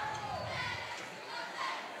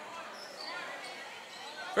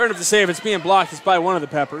 Fair enough to say if it's being blocked, it's by one of the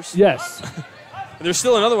Peppers. Yes. There's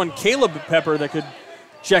still another one, Caleb Pepper, that could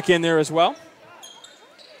check in there as well.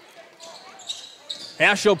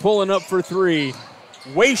 Haschel pulling up for three.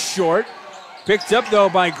 Way short. Picked up, though,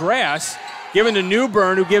 by Grass. Given to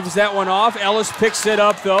Newbern, who gives that one off. Ellis picks it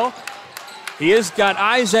up, though. He has got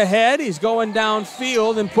eyes ahead. He's going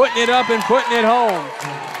downfield and putting it up and putting it home.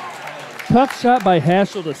 Tough shot by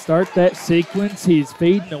Haschel to start that sequence. He's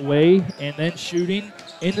fading away and then shooting.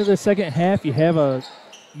 Into the second half, you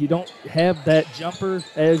don't have that jumper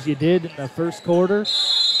as you did in the first quarter.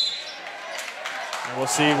 And we'll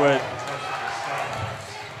see what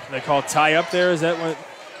they call tie up there. Is that what?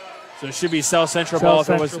 So it should be South Central ball.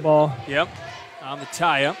 South Central ball. Yep, on the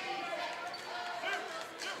tie up.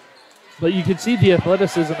 But you can see the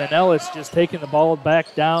athleticism in Ellis just taking the ball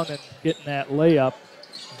back down and getting that layup.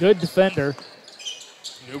 Good defender.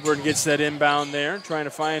 Newbern gets that inbound there, trying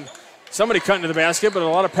to find somebody cutting to the basket, but a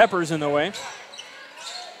lot of Peppers in the way.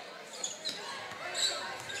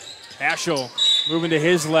 Haschel moving to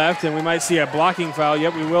his left, and we might see a blocking foul.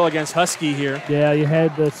 Yep, we will against Husky here. Yeah, you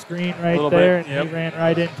had the screen right there, and he ran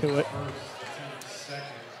right into it.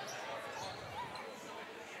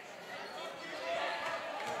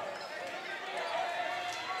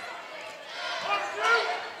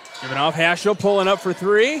 Giving off Haschel, pulling up for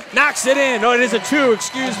 3. Knocks it in. No, it is a 2.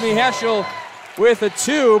 Excuse me, Haschel with a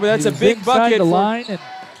 2, but that's a big bucket. The line, and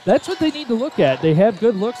that's what they need to look at. They have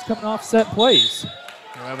good looks coming off set plays.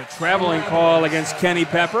 We'll have a traveling call against Kenny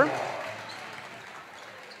Pepper.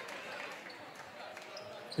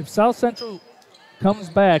 If South Central comes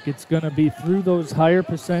back, it's going to be through those higher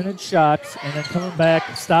percentage shots and then coming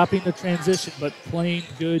back, stopping the transition, but playing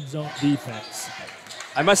good zone defense.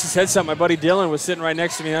 I must have said something. My buddy Dylan was sitting right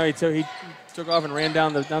next to me. Now he took off and ran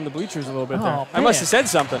down the bleachers a little bit there. I must have said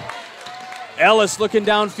something. Ellis looking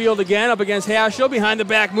downfield again, up against Haschel, behind the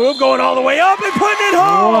back move, going all the way up and putting it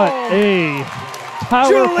home. What a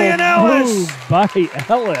powerful move by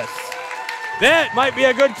Ellis. That might be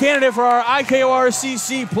a good candidate for our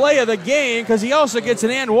IKORCC play of the game because he also gets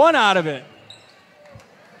an and one out of it.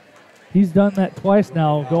 He's done that twice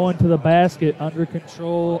now, going to the basket under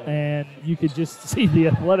control, and you could just see the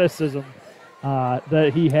athleticism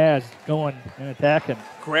that he has going and attacking.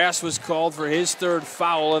 Grass was called for his 3rd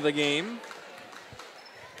foul of the game.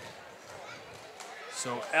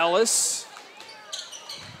 So Ellis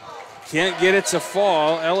can't get it to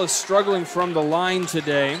fall. Ellis struggling from the line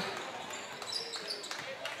today.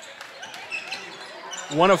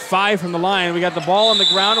 1 of 5 from the line. We got the ball on the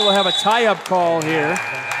ground, and we'll have a tie-up call here.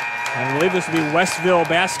 I believe this will be Westville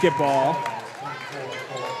basketball.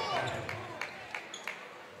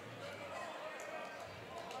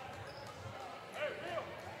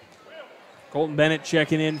 Colton Bennett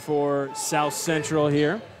checking in for South Central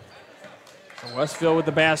here. So Westville with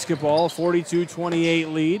the basketball,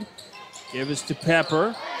 42-28 lead. Give us to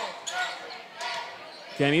Pepper.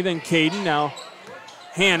 Kenny, then Caden, now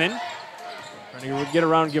Hannon. Trying to get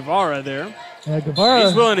around Guevara there. Yeah, Guevara.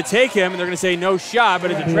 He's willing to take him, and they're going to say no shot,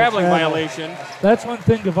 but it's a traveling violation. That's one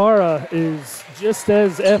thing. Guevara is just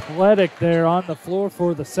as athletic there on the floor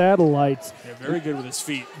for the Satellites. Yeah, very good with his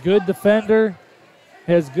feet. Good defender,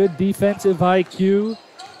 has good defensive IQ.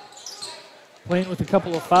 Playing with a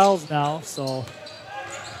couple of fouls now, so.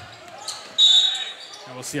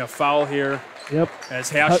 And we'll see a foul here. Yep.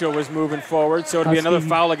 As Haschel was moving forward, so it'll be another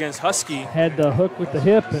foul against Husky. Had the hook with the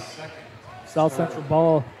hip, and South Central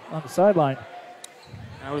ball on the sideline.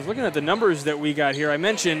 I was looking at the numbers that we got here. I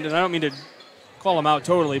mentioned, and I don't mean to call him out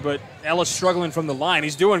totally, but Ellis struggling from the line.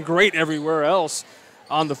 He's doing great everywhere else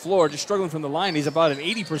on the floor, just struggling from the line. He's about an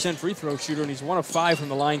 80% free throw shooter, and he's 1 of 5 from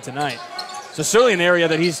the line tonight. So certainly an area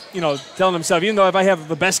that he's, telling himself, even though if I have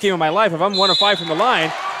the best game of my life, if I'm 1 of 5 from the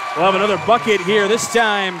line, we'll have another bucket here. This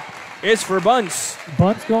time it's for Bunce.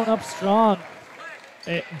 Bunce going up strong.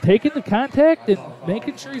 Taking the contact and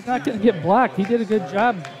making sure he's not going to get blocked. He did a good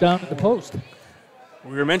job down at the post.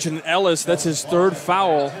 We were mentioning Ellis. That's his 3rd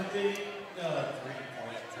foul.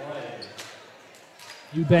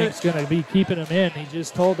 Eubank's going to be keeping him in. He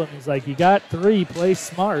just told him, he's like, you got 3, play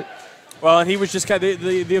smart. Well, and he was just kind of,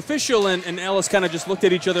 the official and Ellis kind of just looked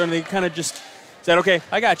at each other and they kind of just said, okay,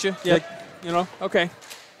 I got you. Yeah, okay.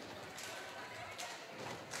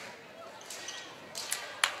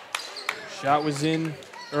 Shot was in,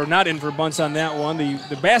 or not in for Bunce on that one.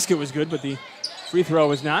 The basket was good, but the free throw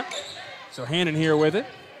was not. So Hannon here with it.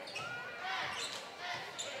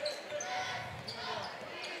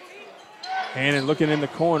 Hannon looking in the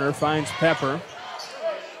corner, finds Pepper.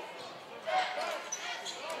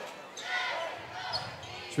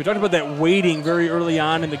 So we talked about that waiting very early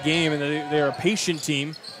on in the game, and they're a patient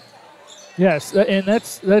team. Yes, and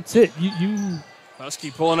that's it. Husky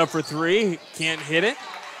pulling up for 3, can't hit it.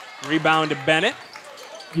 Rebound to Bennett.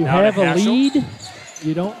 You have a lead.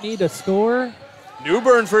 You don't need a score.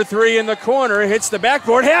 Newburn for 3 in the corner. Hits the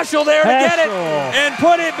backboard. Haschel there to get it and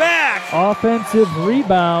put it back. Offensive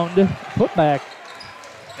rebound. Put back.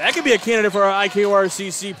 That could be a candidate for our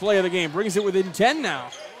IKORCC play of the game. Brings it within 10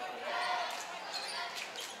 now.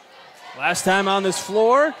 Last time on this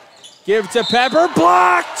floor. Give to Pepper.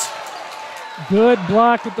 Blocked. Good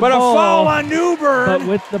block with the ball. But a foul on Newburn. But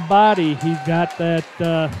with the body, he got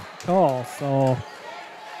that call. So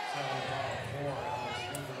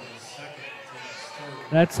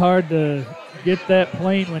that's hard to get that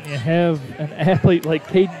plane when you have an athlete like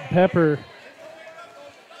Caden Pepper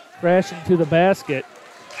crashing to the basket.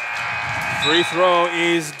 Free throw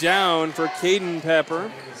is down for Caden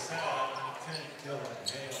Pepper.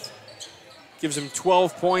 Gives him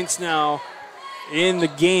 12 points now in the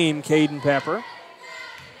game, Caden Pepper.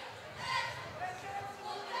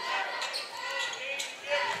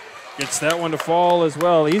 Gets that one to fall as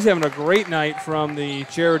well. He's having a great night from the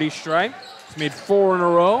charity stripe. He's made 4 in a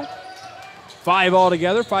row. 5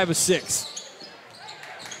 altogether, 5 of 6.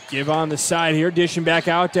 Give on the side here, dishing back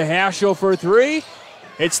out to Haschel for 3.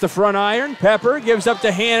 Hits the front iron. Pepper gives up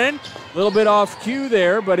to Hannon. A little bit off cue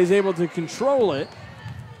there, but he's able to control it.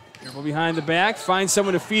 Careful behind the back. Finds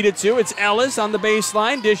someone to feed it to. It's Ellis on the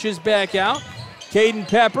baseline. Dishes back out. Caden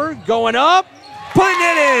Pepper going up. Putting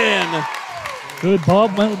it in. Good ball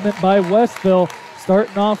movement by Westville.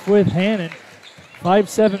 Starting off with Hannon.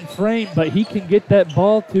 5'7" frame, but he can get that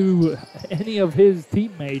ball to any of his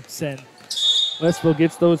teammates, and Westville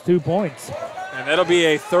gets those 2 points. And that'll be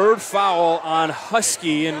a third foul on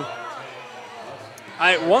Husky. And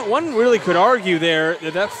one really could argue there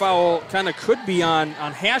that foul kind of could be on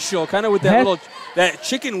Haschel, kind of with that that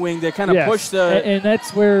chicken wing that kind of pushed the. And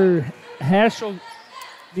that's where Haschel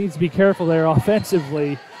needs to be careful there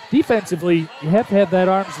offensively. Defensively, you have to have that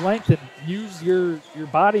arm's length and use your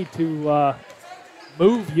body to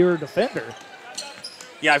move your defender.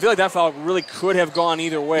 Yeah, I feel like that foul really could have gone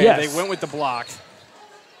either way. Yes. They went with the block.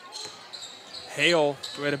 Hale,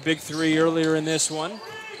 who had a big 3 earlier in this one.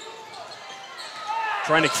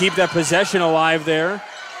 Trying to keep that possession alive there.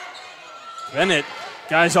 Bennett,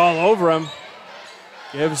 guys all over him.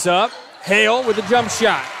 Gives up. Hale with a jump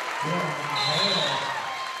shot.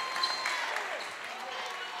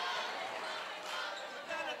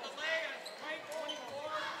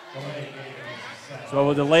 So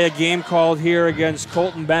a delay of game called here against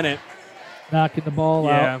Colton Bennett. Knocking the ball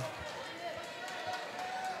out.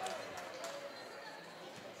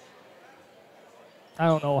 I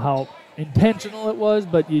don't know how intentional it was,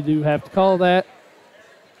 but you do have to call that.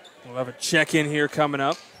 We'll have a check-in here coming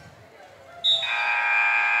up.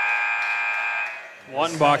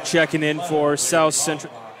 Lautenbach checking in for South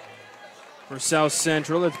Central.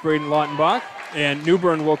 It's Braden Lautenbach. And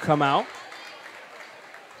Newbern will come out.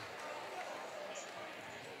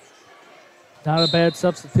 Not a bad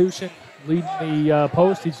substitution. Leading the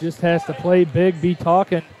post, he just has to play big, be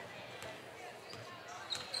talking.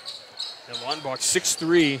 And Lautenbach,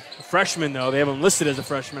 6'3", a freshman though. They have him listed as a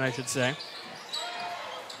freshman, I should say.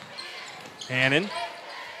 Hannon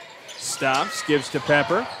stops, gives to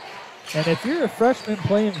Pepper. And if you're a freshman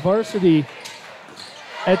playing varsity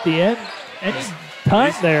at the end, any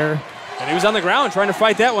time there. And he was on the ground trying to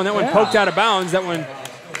fight that one. That one poked out of bounds. That one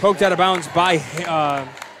poked out of bounds by,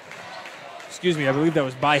 excuse me, I believe that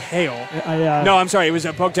was by Hale. No, I'm sorry. It was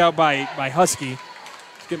poked out by Husky.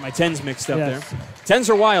 Let's get my 10s mixed up there. 10s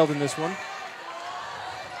are wild in this one.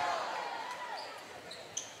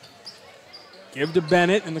 Give to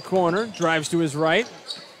Bennett in the corner. Drives to his right.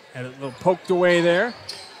 Had a little poked away there.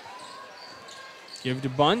 Give to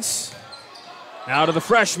Bunce. Now to the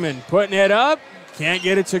freshman. Putting it up. Can't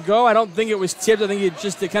get it to go. I don't think it was tipped. I think it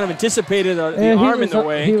just kind of anticipated the arm in the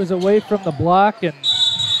way. He was away from the block. And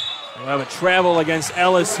we'll have a travel against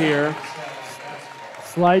Ellis here.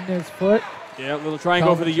 Sliding his foot. Yeah, a little try and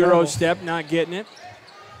go for the Euro step. Not getting it.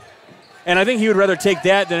 And I think he would rather take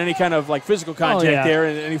that than any kind of like physical contact there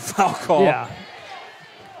and any foul call. Yeah.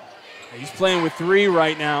 He's playing with 3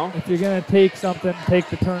 right now. If you're going to take something, take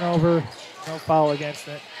the turnover. No foul against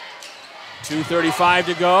it. 2:35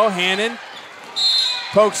 to go. Hannon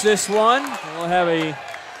pokes this one. We'll have a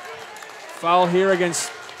foul here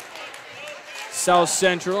against South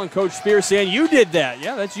Central. And Coach Spears saying, you did that.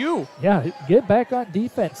 Yeah, that's you. Yeah, get back on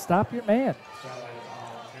defense. Stop your man.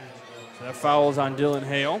 So that foul is on Dylan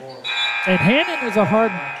Hale. And Hannon is a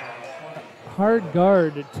hard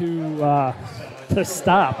guard to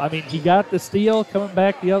stop. I mean, he got the steal coming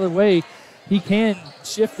back the other way. He can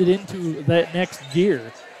shift it into that next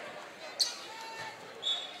gear.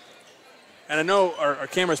 And I know our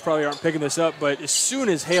cameras probably aren't picking this up, but as soon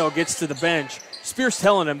as Hale gets to the bench, Spears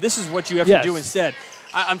telling him, this is what you have to do instead.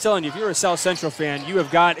 I'm telling you, if you're a South Central fan, you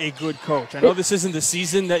have got a good coach. I know this isn't the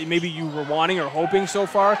season that maybe you were wanting or hoping so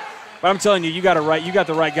far, but I'm telling you, you got the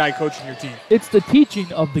right guy coaching your team. It's the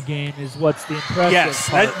teaching of the game is what's the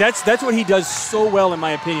impressive part. That's what he does so well, in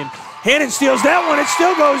my opinion. Hannon steals that one. It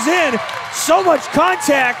still goes in. So much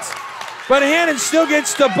contact, but Hannon still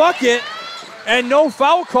gets the bucket, and no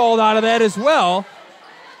foul called out of that as well.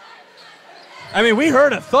 I mean, we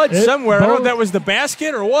heard a thud somewhere. I don't know if that was the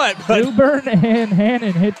basket or what. But Newbern and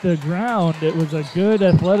Hannon hit the ground. It was a good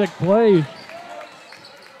athletic play.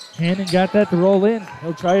 Hannon got that to roll in.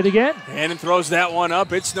 He'll try it again. Hannon throws that one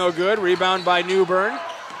up. It's no good. Rebound by Newbern.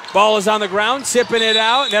 Ball is on the ground, tipping it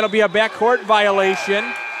out, and that'll be a backcourt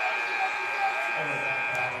violation.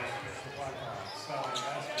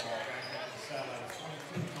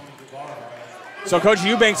 So Coach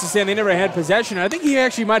Eubanks is saying they never had possession. I think he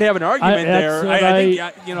actually might have an argument there. I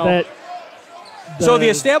think so the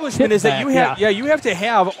establishment is that you have to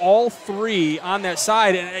have all 3 on that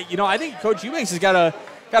side, and I think Coach Eubanks has got to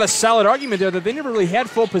got a solid argument there that they never really had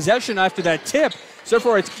full possession after that tip. So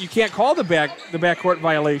therefore, you can't call the backcourt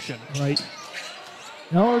violation. Right.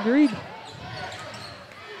 No, agreed.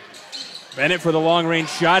 Bennett for the long-range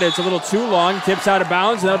shot. It's a little too long. Tips out of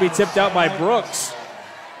bounds, and that'll be tipped out by Brooks.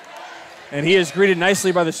 And he is greeted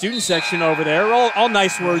nicely by the student section over there. All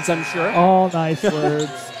nice words, I'm sure. All nice words.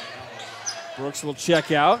 Brooks will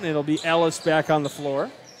check out, and it'll be Ellis back on the floor.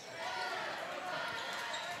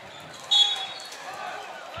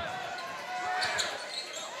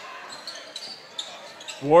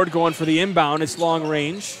 Ward going for the inbound. It's long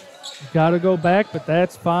range. Got to go back, but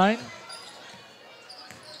that's fine.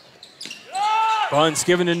 Bunce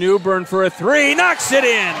given to Newbern for a three. Knocks it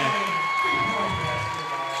in.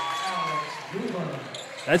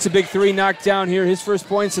 That's a big three knocked down here. His first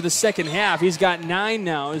points of the second half. He's got 9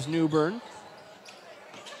 now as Newbern.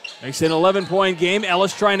 Makes it an 11-point game.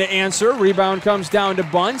 Ellis trying to answer. Rebound comes down to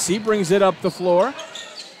Bunce. He brings it up the floor.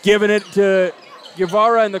 Giving it to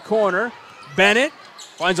Guevara in the corner. Bennett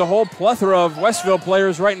finds a whole plethora of Westville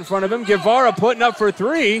players right in front of him. Guevara putting up for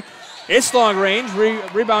 3. It's long range.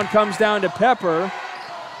 Rebound comes down to Pepper.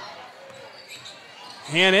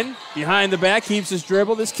 Hannon behind the back keeps his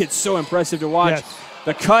dribble. This kid's so impressive to watch. Yes.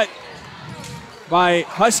 The cut by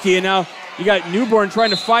Husky, and now you got Newbern trying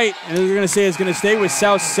to fight, and they're going to say it's going to stay with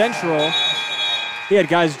South Central. He had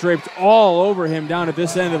guys draped all over him down at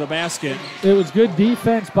this end of the basket. It was good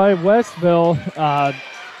defense by Westville,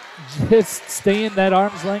 just staying that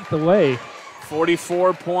arm's length away.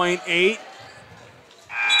 44.8.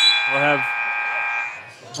 We'll have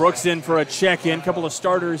Brooks in for a check-in. A couple of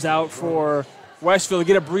starters out for Westville to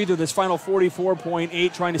get a breather. This final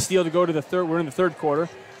 44.8, trying to steal to go to the third. We're in the third quarter.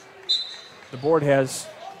 The board has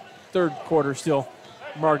third quarter still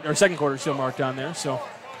marked, or second quarter still marked on there. So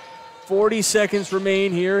 40 seconds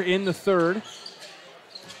remain here in the third.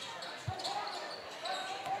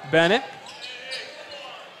 Bennett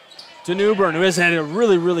to Newbern, who has had a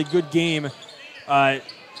really, really good game.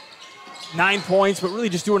 9 points, but really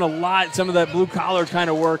just doing a lot, some of that blue-collar kind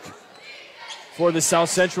of work for the South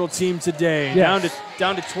Central team today. Yes.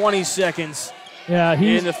 Down to 20 seconds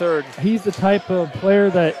in the third. He's the type of player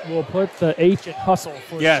that will put the H in hustle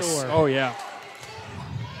for sure. Yes, oh yeah.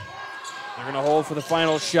 They're going to hold for the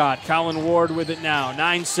final shot. Colin Ward with it now,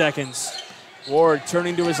 9 seconds. Ward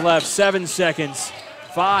turning to his left, 7 seconds,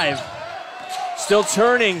 5. Still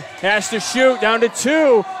turning, has to shoot, down to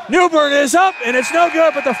 2. Newbern is up, and it's no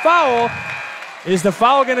good, but the foul. Is the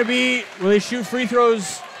foul going to be, will they shoot free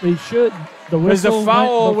throws? They should. The because the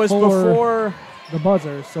foul was before the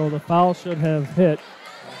buzzer, so the foul should have hit.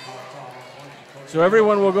 So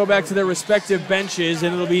everyone will go back to their respective benches,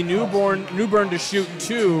 and it'll be Newbern to shoot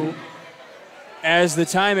 2 as the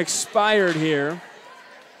time expired here.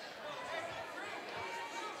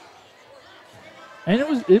 And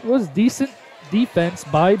it was decent defense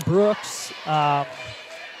by Brooks.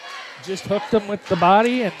 Just hooked him with the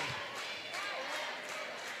body.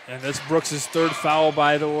 And that's Brooks' third foul,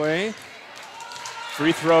 by the way.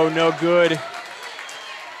 Free throw, no good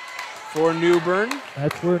for Newbern.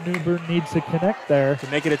 That's where Newbern needs to connect there. To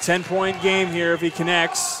make it a 10-point game here if he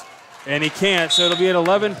connects. And he can't, so it'll be an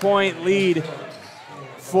 11-point lead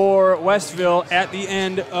for Westville at the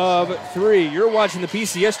end of 3. You're watching the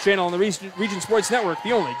PCS channel on the Region Sports Network,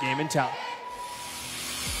 the only game in town.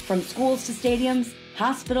 From schools to stadiums,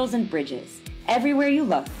 hospitals and bridges, everywhere you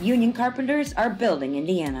look, union carpenters are building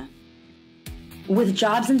Indiana. With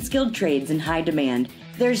jobs and skilled trades in high demand,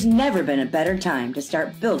 there's never been a better time to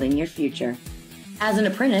start building your future. As an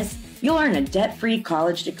apprentice, you'll earn a debt-free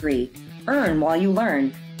college degree, earn while you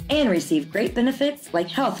learn, and receive great benefits like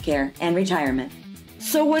healthcare and retirement.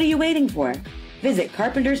 So what are you waiting for? Visit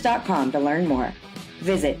carpenters.com to learn more.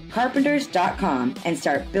 Visit carpenters.com and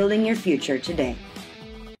start building your future today.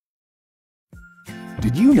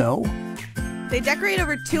 Did you know? They decorate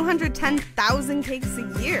over 210,000 cakes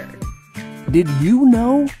a year. Did you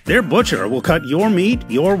know? Their butcher will cut your meat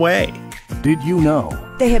your way. Did you know?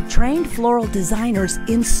 They have trained floral designers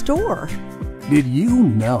in store. Did you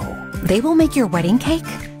know? They will make your wedding cake.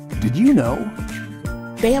 Did you know?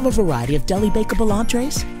 They have a variety of deli bakeable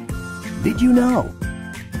entrees. Did you know?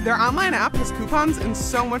 Their online app has coupons and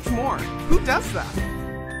so much more. Who does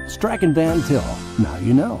that? Strachan Van Til. Now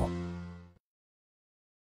you know.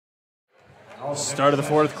 Start of the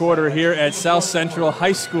fourth quarter here at South Central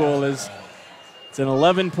High School. It's an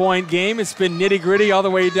 11-point game. It's been nitty-gritty all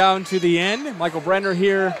the way down to the end. Michael Brenner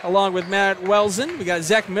here along with Matt Welsen. We got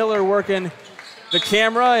Zach Miller working the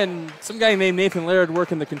camera and some guy named Nathan Laird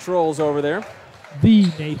working the controls over there. The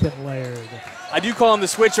Nathan Laird. I do call him the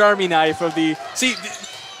Switch Army knife of the...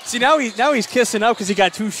 See now he's kissing up because he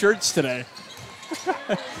got 2 shirts today.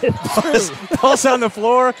 Ball's on the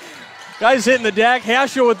floor. Guys hitting the deck.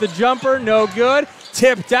 Haschel with the jumper, no good.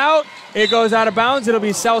 Tipped out. It goes out of bounds. It'll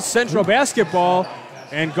be South Central basketball.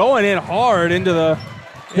 And going in hard into the...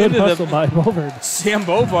 Good hustle by Bovard. Sam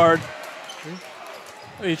Bovard.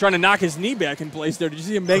 He's trying to knock his knee back in place there. Did you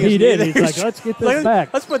see him bang his knee? He did. There? He's like, let's get this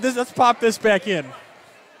back. Let's pop this back in.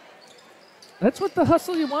 That's what the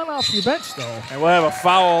hustle you want off your bench, though. And we'll have a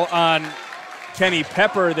foul on Kenny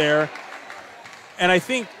Pepper there. And I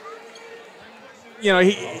think,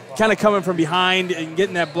 he kind of coming from behind and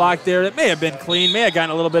getting that block there. That may have been clean, may have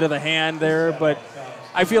gotten a little bit of the hand there, but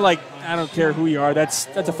I feel like I don't care who you are. That's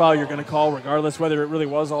a foul you're going to call regardless whether it really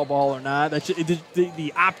was all ball or not.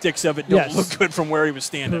 The optics of it don't look good from where he was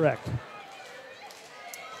standing. Correct.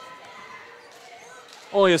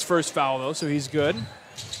 Only his first foul, though, so he's good.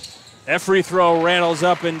 That free throw rattles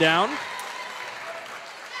up and down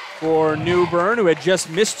for New Bern, who had just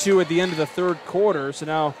missed 2 at the end of the third quarter. So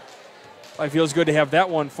now it feels good to have that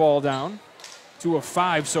one fall down. 2 of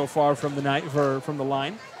 5 so far from the night from the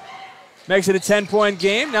line. Makes it a 10-point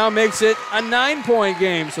game. Now makes it a 9-point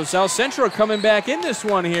game. So South Central coming back in this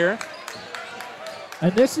one here.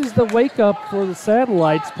 And this is the wake-up for the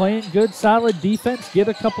Satellites, playing good, solid defense, get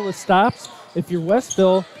a couple of stops. If you're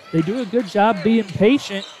Westville, they do a good job being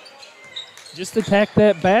patient. Just attack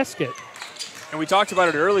that basket. And we talked about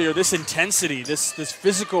it earlier, this intensity, this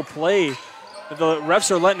physical play that the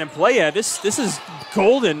refs are letting him play at, this is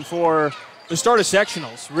golden for the start of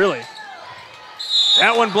sectionals, really.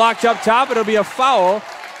 That one blocked up top. It'll be a foul.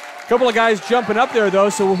 A couple of guys jumping up there, though,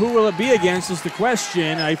 so who will it be against is the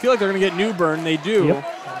question. I feel like they're going to get New Bern. They do.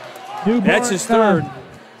 Yep. New That's Bern, his third.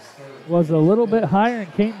 Was a little bit higher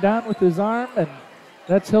and came down with his arm, and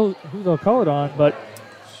that's who they'll call it on. But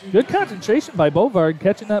good concentration by Bovard,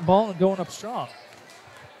 catching that ball and going up strong.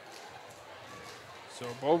 So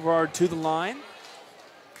Bovard to the line.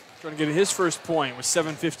 Trying to get his first point with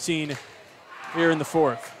 7:15 here in the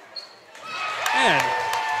fourth. And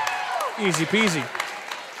easy peasy.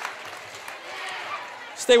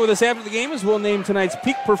 Stay with us after the game as we'll name tonight's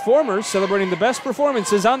peak performers, celebrating the best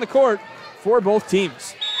performances on the court for both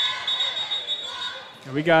teams.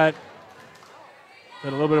 And we got a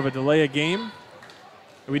little bit of a delay of game.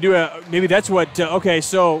 We do maybe that's what. Okay,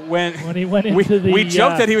 so when he went into we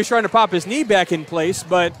joked that he was trying to pop his knee back in place,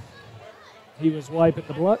 but he was wiping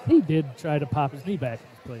the blood. He did try to pop his knee back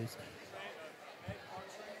in place.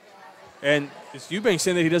 And is Eubank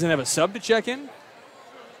saying that he doesn't have a sub to check in?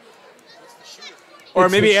 Or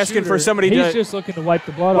maybe asking for somebody to... He's just looking to wipe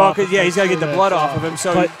the blood off. Well, yeah, he's got to get the blood off of him.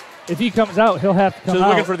 So but if he comes out, he'll have to come out. So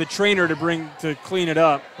looking for the trainer to clean it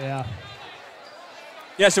up. Yeah.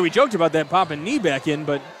 Yeah, so we joked about that popping knee back in,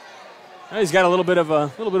 but he's got a little bit of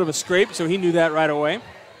a scrape, so he knew that right away.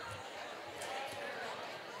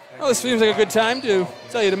 Well, this seems like a good time to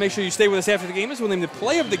tell you to make sure you stay with us after the game as we'll name the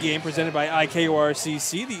play of the game presented by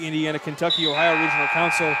IKORCC, the Indiana, Kentucky, Ohio Regional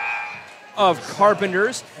Council of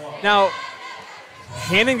Carpenters. Now,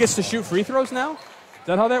 Hannon gets to shoot free throws now? Is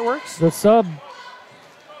that how that works? The sub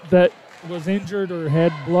that was injured or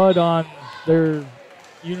had blood on their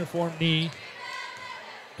uniform knee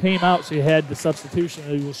came out, so you had the substitution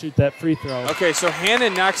who will shoot that free throw. Okay, so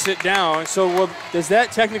Hannon knocks it down. So does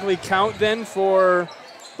that technically count then for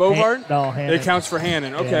Bovard? No, Hannon. It counts for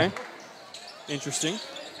Hannon. Okay. Yeah. Interesting.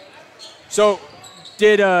 So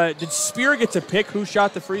did Spear get to pick who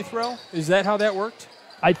shot the free throw? Is that how that worked?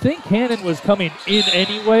 I think Hannon was coming in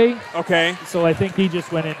anyway. Okay. So I think he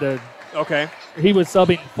just went into... Okay. He was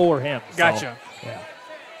subbing for him. Gotcha. So, yeah.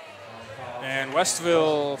 And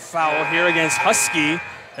Westville foul here against Husky.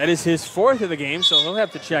 That is his fourth of the game, so he'll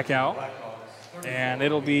have to check out. And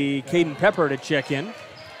it'll be Caden Pepper to check in.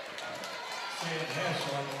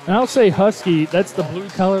 And I'll say Husky, that's the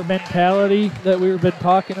blue-collar mentality that we've been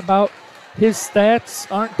talking about. His stats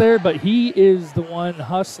aren't there, but he is the one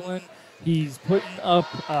hustling. He's putting up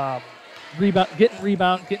getting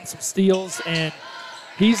rebound, getting some steals, and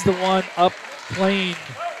he's the one up playing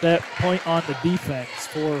that point on the defense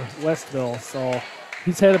for Westville. So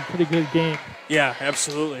he's had a pretty good game. Yeah,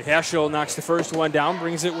 absolutely. Haschel knocks the first one down,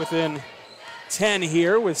 brings it within 10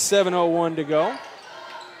 here with 7:01 to go.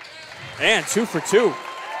 And 2 for 2.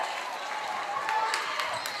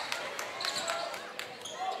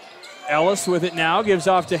 Ellis with it now, gives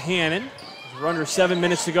off to Hannon. We're under 7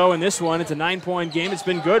 minutes to go in this one. It's a 9-point game. It's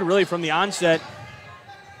been good, really, from the onset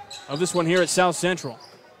of this one here at South Central.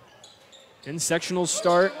 In sectionals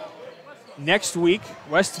start next week.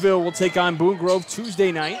 Westville will take on Boone Grove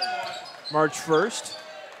Tuesday night, March 1st.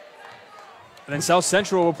 And then South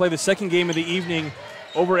Central will play the second game of the evening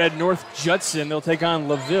over at North Judson. They'll take on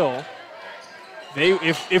LaVille.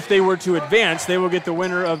 if they were to advance, they will get the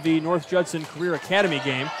winner of the North Judson Career Academy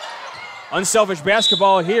game. Unselfish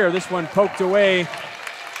basketball here. This one poked away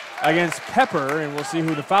against Pepper, and we'll see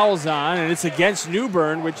who the foul's on. And it's against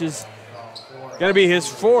Newbern, which is going to be his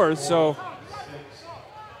 4th. So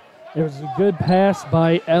there was a good pass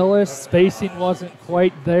by Ellis. Spacing wasn't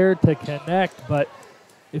quite there to connect, but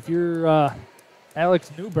if you're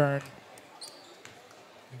Alex Newbern,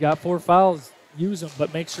 you got 4 fouls. Use them,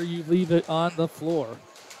 but make sure you leave it on the floor.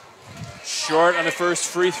 Short on the first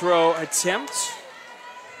free throw attempt.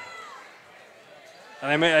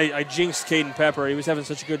 And I jinxed Caden Pepper. He was having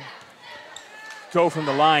such a good go from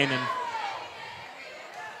the line, and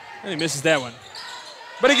he misses that one.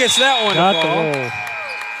 But he gets that one. Got the roll.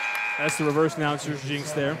 That's the reverse announcer's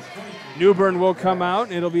jinx there. Newbern will come out,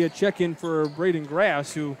 and it'll be a check-in for Braden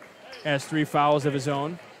Grass, who has 3 fouls of his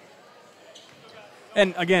own.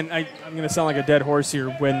 And again, I'm going to sound like a dead horse here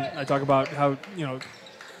when I talk about how,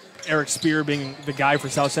 Eric Spear being the guy for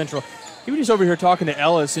South Central. He was just over here talking to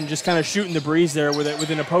Ellis and just kind of shooting the breeze there with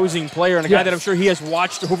an opposing player and a guy that I'm sure he has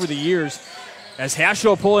watched over the years. As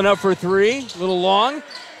Haschel pulling up for 3, a little long.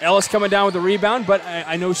 Ellis coming down with the rebound, but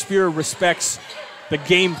I know Spear respects the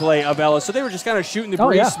gameplay of Ellis. So they were just kind of shooting the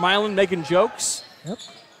breeze, smiling, making jokes. Yep.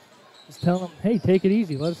 Just tell him, hey, take it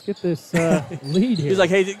easy. Let's get this lead here. He's like,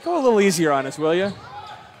 hey, go a little easier on us, will you?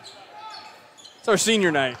 It's our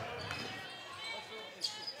senior night.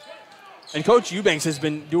 And Coach Eubanks has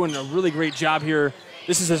been doing a really great job here.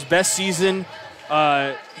 This is his best season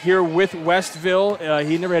here with Westville.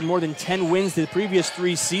 He never had more than 10 wins the previous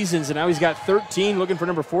 3 seasons, and now he's got 13, looking for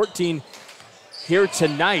number 14 here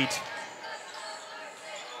tonight.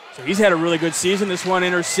 So he's had a really good season. This one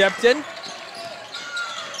intercepted.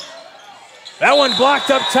 That one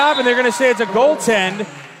blocked up top, and they're going to say it's a goaltend.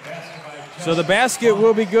 So the basket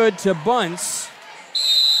will be good to Bunce.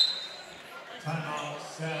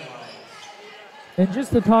 And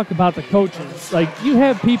just to talk about the coaches, like you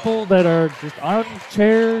have people that are just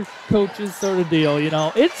armchair coaches sort of deal,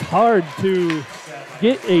 It's hard to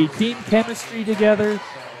get a team chemistry together,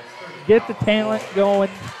 get the talent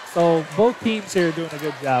going. So both teams here are doing a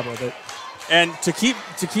good job with it. And to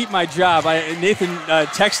keep my job, Nathan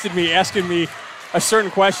texted me asking me a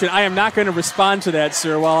certain question. I am not going to respond to that,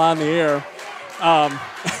 sir, while on the air.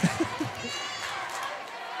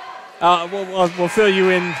 We'll fill you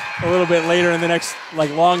in a little bit later in the next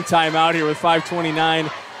long time out here with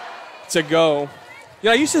 5:29 to go.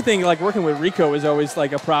 I used to think working with Rico is always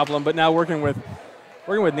a problem, but now working with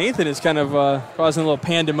Nathan is kind of causing a little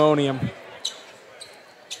pandemonium.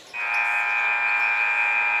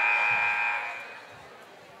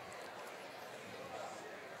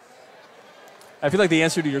 I feel like the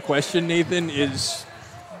answer to your question, Nathan, is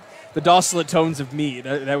the dulcet tones of me.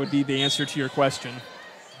 That would be the answer to your question.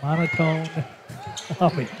 Monotone. I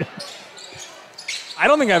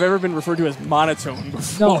don't think I've ever been referred to as monotone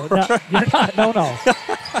before. No, you're not. No.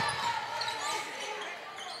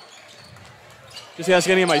 Just ask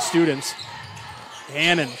any of my students.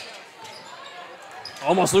 Hannon.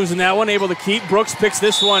 Almost losing that one, able to keep. Brooks picks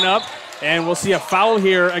this one up, and we'll see a foul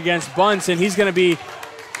here against Bunce, and he's going to be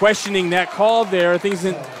questioning that call there,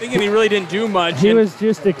 thinking he really didn't do much. He was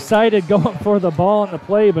just excited going for the ball in the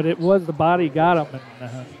play, but it was the body got him.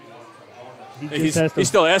 And he's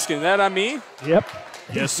still asking that on me? Yep.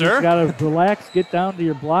 Yes, sir. You got to relax, get down to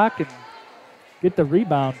your block, and get the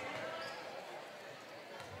rebound.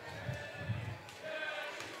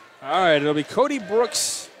 All right, it'll be Cody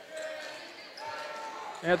Brooks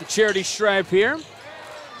at the charity stripe here.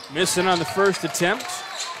 Missing on the first attempt.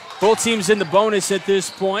 Both teams in the bonus at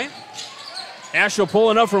this point. Asheville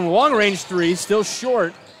pulling up from long-range 3, still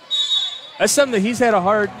short. That's something that he's had a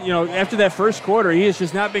hard, after that first quarter, he has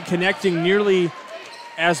just not been connecting nearly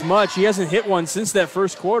as much. He hasn't hit one since that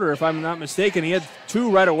first quarter, if I'm not mistaken. He had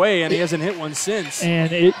 2 right away, and he hasn't hit one since.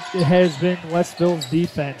 And it has been Westville's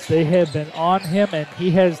defense. They have been on him, and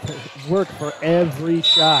he has to work for every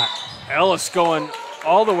shot. Ellis going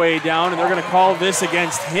all the way down, and they're going to call this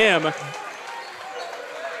against him.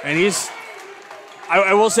 And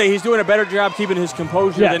I will say he's doing a better job keeping his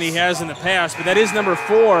composure than he has in the past, but that is number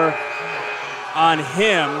 4 on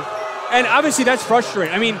him. And obviously that's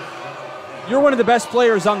frustrating. I mean, you're one of the best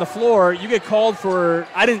players on the floor. You get called for,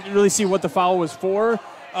 I didn't really see what the foul was for.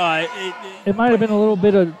 It might have been a little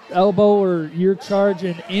bit of elbow or you're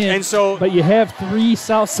charging in, and so, but you have 3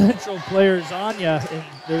 South Central players on you. And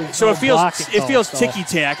there's so no it feels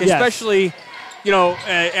ticky-tack, especially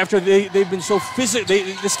after they've been so physical.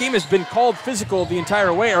 This game has been called physical the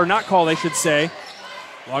entire way, or not called, I should say.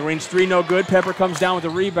 Long range 3, no good. Pepper comes down with the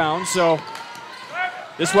rebound. So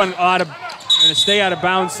this one going to stay out of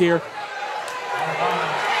bounds here.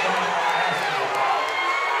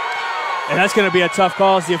 And that's going to be a tough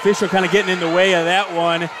call as the official kind of getting in the way of that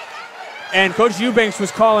one. And Coach Eubanks was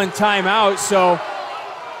calling timeout, so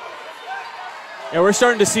yeah, we're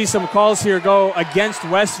starting to see some calls here go against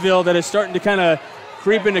Westville that is starting to kind of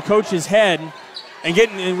creep into Coach's head.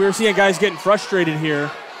 And we're seeing guys getting frustrated here.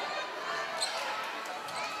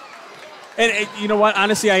 And you know what?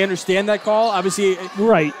 Honestly, I understand that call. Obviously,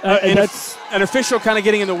 right. That's an official kind of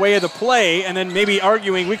getting in the way of the play and then maybe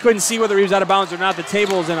arguing. We couldn't see whether he was out of bounds or not. The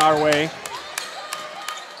table's in our way.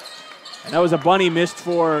 And that was a bunny missed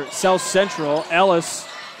for South Central. Ellis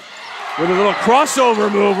with a little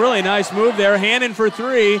crossover move. Really nice move there. Hannon for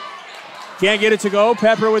three. Can't get it to go.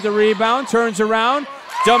 Pepper with the rebound. Turns around.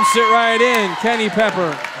 Dumps it right in. Kenny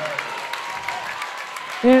Pepper.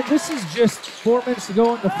 And this is just 4 minutes to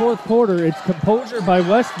go in the fourth quarter. It's composure by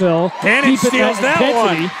Westville. Hannon steals that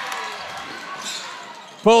one.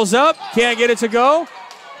 Pulls up. Can't get it to go.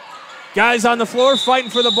 Guys on the floor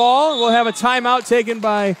fighting for the ball. We'll have a timeout taken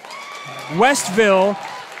by Westville.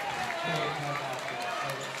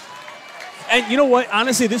 And you know what?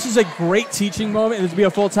 Honestly, this is a great teaching moment, and this will be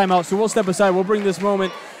a full timeout. So we'll step aside. We'll bring this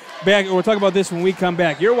moment back. We'll talk about this when we come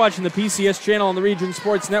back. You're watching the PCS channel on the Region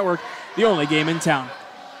Sports Network, the only game in town.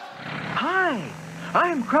 Hi,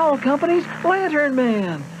 I'm Crowell Company's Lantern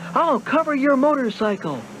Man. I'll cover your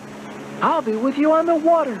motorcycle. I'll be with you on the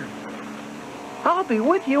water. I'll be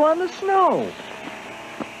with you on the snow.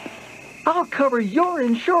 I'll cover your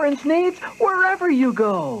insurance needs wherever you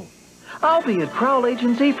go. I'll be at Crowell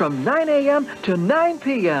Agency from 9 a.m. to 9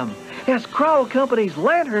 p.m. As Crowell Company's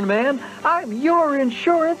Lantern Man, I'm your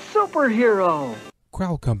insurance superhero.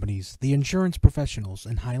 Crowell Companies, the insurance professionals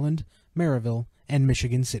in Highland, Maryville, and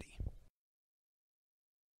Michigan City.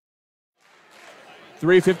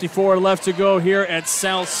 3:54 left to go here at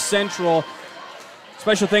South Central.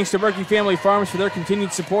 Special thanks to Berkey Family Farms for their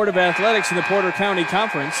continued support of athletics in the Porter County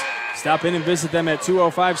Conference. Stop in and visit them at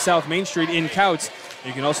 205 South Main Street in Couts.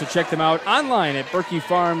 You can also check them out online at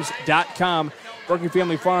berkeyfarms.com. Berkey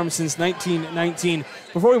Family Farms since 1919.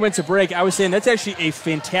 Before we went to break, I was saying that's actually a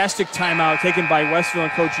fantastic timeout taken by Westville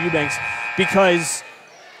and Coach Eubanks, because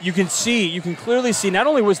you can clearly see not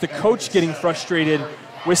only was the coach getting frustrated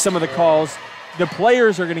with some of the calls, the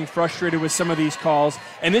players are getting frustrated with some of these calls,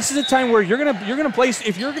 and this is a time where you're gonna place.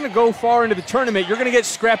 If you're gonna go far into the tournament, you're gonna get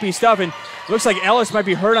scrappy stuff. And it looks like Ellis might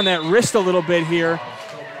be hurt on that wrist a little bit here.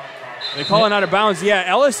 They're calling out of bounds. Yeah,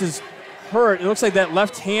 Ellis is hurt. It looks like that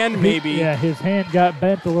left hand maybe. Yeah, his hand got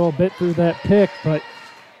bent a little bit through that pick, but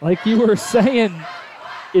like you were saying,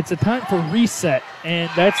 it's a time for reset, and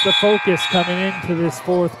that's the focus coming into this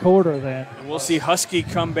fourth quarter then. And we'll see Husky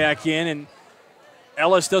come back in, and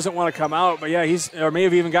Ellis doesn't want to come out, but yeah, or may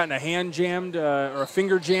have even gotten a hand jammed or a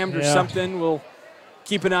finger jammed or something. We'll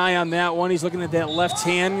keep an eye on that one. He's looking at that left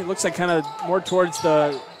hand. It looks like kind of more towards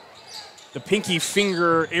the pinky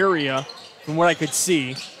finger area from what I could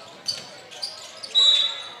see.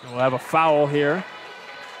 And we'll have a foul here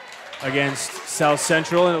against South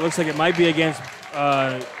Central, and it looks like it might be against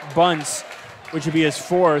Bunce, which would be his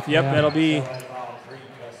fourth. Yep, that'll be.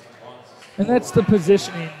 And that's the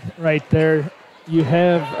positioning right there. You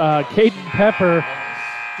have Caden Pepper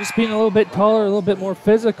just being a little bit taller, a little bit more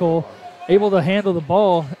physical, able to handle the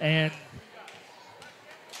ball. And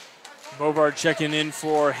Bovard checking in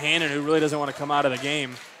for Hannon, who really doesn't want to come out of the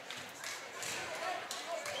game.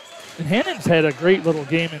 And Hannon's had a great little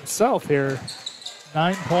game himself here.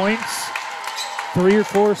 9 points, 3 or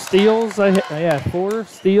 4 steals. 4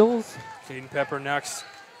 steals. Caden Pepper knocks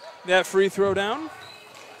that free throw down.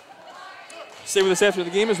 Stay with us after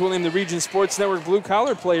the game as we'll name the Region Sports Network Blue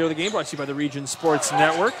Collar Player of the Game, brought to you by the Region Sports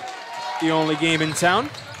Network, the only game in town.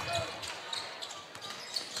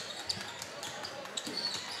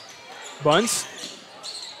 Bunce.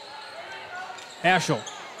 Haschel.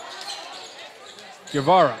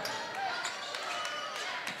 Guevara.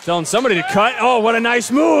 Telling somebody to cut. Oh, what a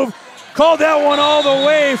nice move. Called that one all the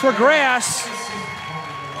way for Grass.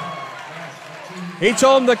 He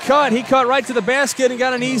told him to cut. He cut right to the basket and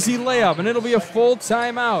got an easy layup, and it'll be a full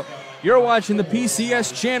timeout. You're watching the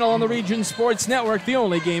PCS channel on the Region Sports Network, the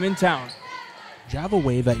only game in town. Java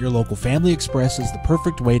Wave at your local Family Express is the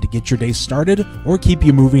perfect way to get your day started or keep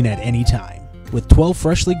you moving at any time. With 12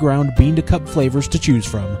 freshly ground bean-to-cup flavors to choose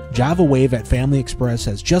from, Java Wave at Family Express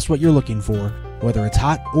has just what you're looking for, whether it's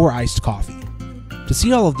hot or iced coffee. To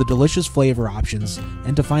see all of the delicious flavor options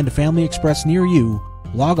and to find a Family Express near you,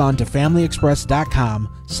 log on to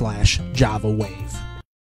familyexpress.com/JavaWave.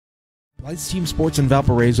 Blythe's Team Sports in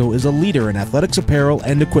Valparaiso is a leader in athletics apparel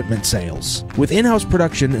and equipment sales. With in-house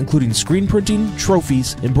production including screen printing,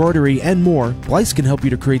 trophies, embroidery, and more, Blythe's can help you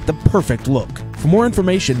to create the perfect look. For more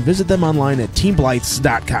information, visit them online at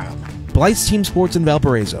teamblythes.com. Blythe's Team Sports in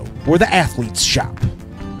Valparaiso, where the athletes shop.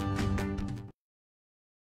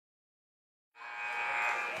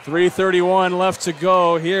 3:31 left to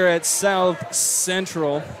go here at South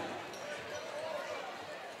Central.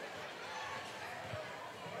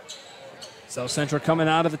 South Central coming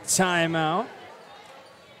out of the timeout.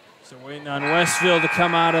 So waiting on Westville to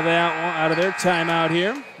come out of that one, out of their timeout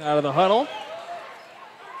here, out of the huddle.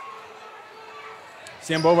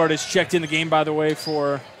 Sam Bovard has checked in the game, by the way,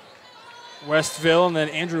 for Westville, and then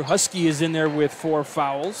Andrew Husky is in there with 4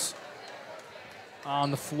 fouls on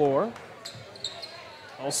the floor.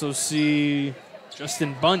 Also see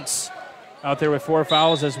Justin Bunce out there with 4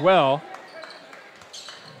 fouls as well.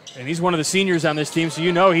 And he's one of the seniors on this team, so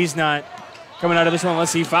you know he's not coming out of this one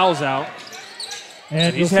unless he fouls out.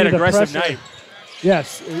 And he's had an aggressive night.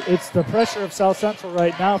 Yes, it's the pressure of South Central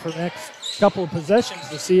right now for the next couple of possessions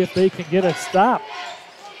to see if they can get a stop.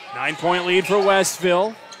 9-point lead for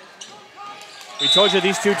Westville. We told you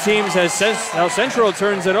these two teams, as South Central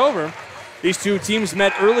turns it over. These two teams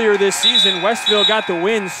met earlier this season. Westville got the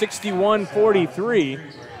win, 61-43.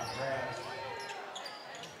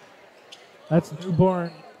 That's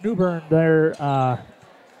Newbern there,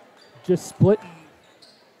 just splitting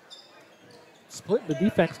the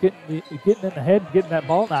defense, getting in the head, getting that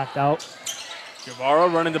ball knocked out. Guevara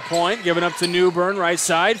running the point, giving up to Newbern, right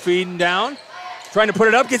side, feeding down. Trying to put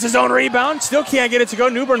it up, gets his own rebound. Still can't get it to go.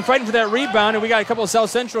 Newbern fighting for that rebound, and we got a couple of South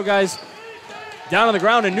Central guys down on the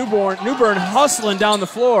ground, and Newbern hustling down the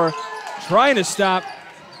floor, trying to stop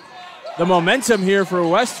the momentum here for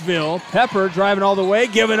Westville. Pepper driving all the way,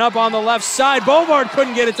 giving up on the left side. Bovard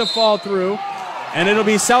couldn't get it to fall through, and it'll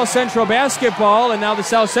be South Central basketball, and now the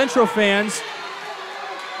South Central fans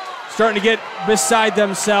starting to get beside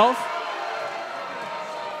themselves.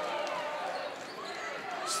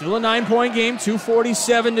 Still a 9-point game,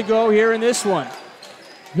 2:47 to go here in this one.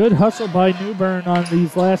 Good hustle by Newbern on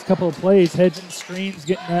these last couple of plays, hedging screens,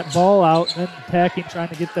 getting that ball out, and then attacking, trying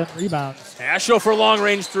to get them rebounds. Ashel for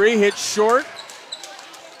long-range 3, hits short.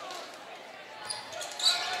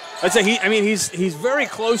 I'd say he's very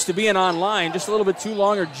close to being online, just a little bit too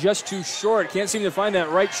long or just too short. Can't seem to find that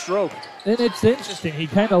right stroke. And it's interesting, he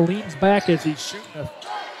kind of leans back as he's shooting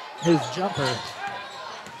his jumper.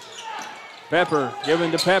 Pepper,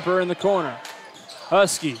 given to Pepper in the corner.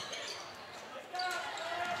 Husky.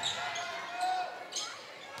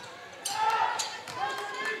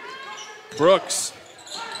 Brooks.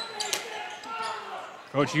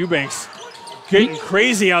 Coach Eubanks getting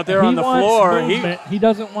crazy out there on the floor. He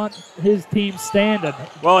doesn't want his team standing.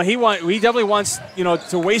 Well, he definitely wants,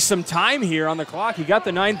 to waste some time here on the clock. He got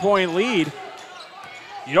the 9-point lead.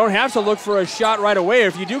 You don't have to look for a shot right away.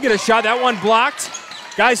 If you do get a shot, that one blocked.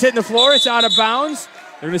 Guys hitting the floor, it's out of bounds.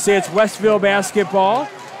 They're going to say it's Westville basketball.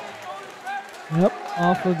 Yep,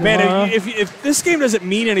 off of the Man, if this game doesn't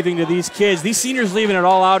mean anything to these kids, these seniors leaving it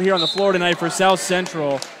all out here on the floor tonight for South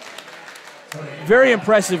Central. Very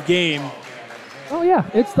impressive game. Oh, yeah,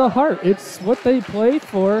 it's the heart. It's what they play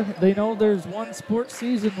for. They know there's one sports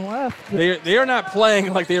season left. They are not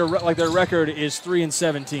playing like their record is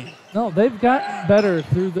 3-17. No, they've gotten better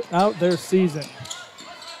throughout their season.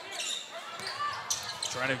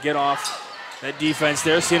 Trying to get off that defense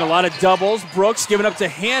there. Seeing a lot of doubles. Brooks giving up to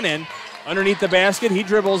Hannon underneath the basket. He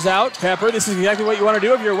dribbles out. Pepper, this is exactly what you want to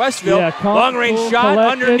do if you're Westville. Yeah, long-range shot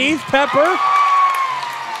collected. Underneath Pepper.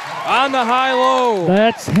 On the high-low.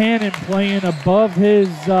 That's Hannon playing above his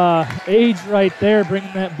age right there,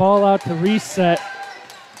 bringing that ball out to reset.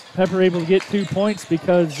 Pepper able to get 2 points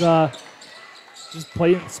because just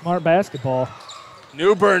playing smart basketball.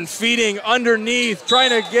 Newbern feeding underneath, trying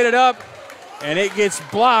to get it up. And it gets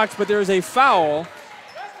blocked, but there's a foul.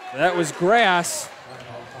 That was grass.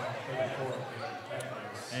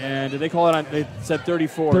 And did they call it on? They said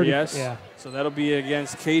 34, yes? Yeah. So that'll be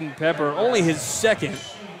against Caden Pepper, only his second.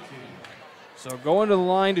 So going to the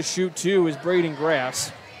line to shoot 2 is Braden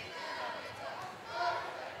Grass.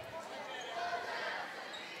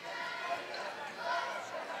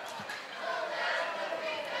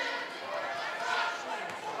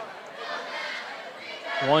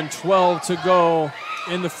 .112 to go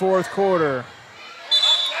in the fourth quarter.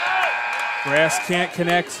 Grass can't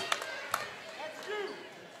connect.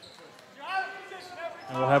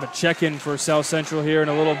 And we'll have a check-in for South Central here in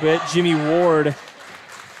a little bit. Jimmy Ward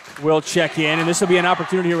will check in, and this will be an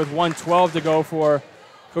opportunity here with 1:12 to go for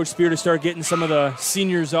Coach Spear to start getting some of the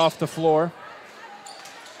seniors off the floor.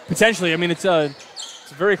 Potentially, it's a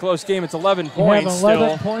very close game. It's 11 points. You have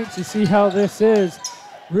 11 points. You see how this is.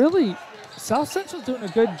 Really, South Central's doing a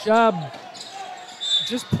good job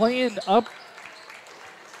just playing up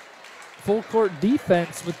full court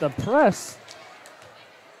defense with the press.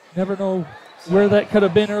 Never know where that could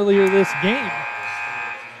have been earlier this game.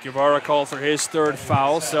 Guevara called for his third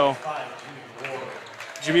foul, so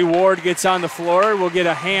Jimmy Ward gets on the floor. We'll get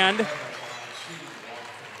a hand.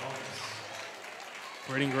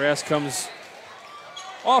 Braden Grass comes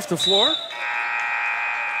off the floor.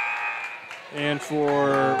 And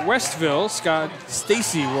for Westville, Scott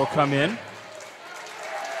Stacy will come in.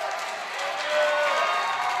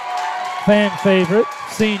 Fan favorite,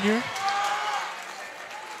 senior.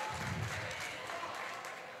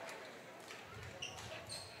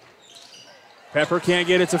 Pepper can't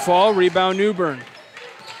get it to fall. Rebound Newbern.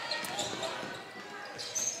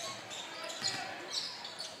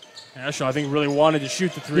 Ashall, I think, really wanted to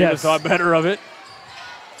shoot the three, but thought better of it.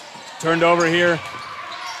 Turned over here.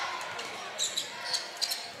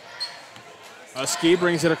 Husky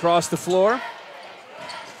brings it across the floor.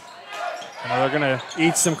 Now they're going to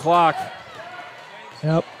eat some clock.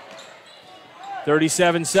 Yep.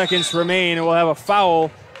 37 seconds remain, and we'll have a foul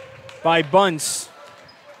by Bunce.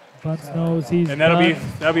 Bunce knows he's and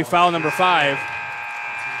that'll be foul number 5.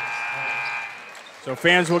 So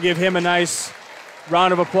fans will give him a nice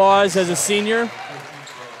round of applause as a senior.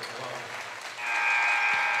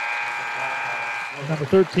 Number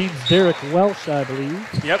 13 is Derek Welsh, I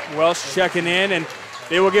believe. Yep, Welsh checking in, and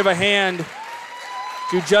they will give a hand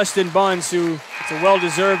to Justin Bunce, who it's a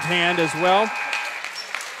well-deserved hand as well.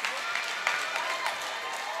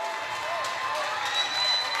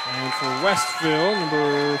 And for Westville,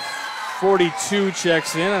 number 42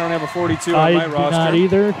 checks in. I don't have a 42 on my roster. I do not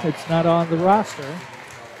either. It's not on the roster.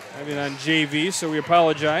 I have it on JV, so we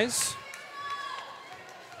apologize.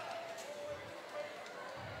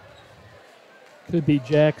 Could be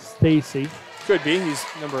Jack Stacy. Could be. He's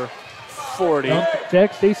number 40. No,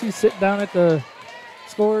 Jack Stacy's sitting down at the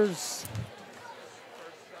scorer's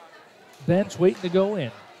bench waiting to go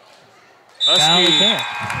in. Husky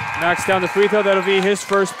knocks down the free throw. That'll be his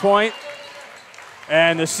first point.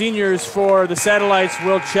 And the seniors for the Satellites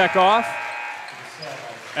will check off.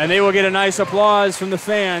 And they will get a nice applause from the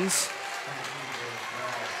fans.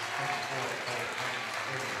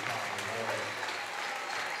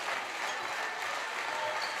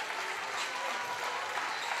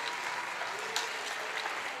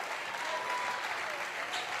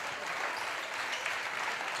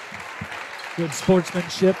 Good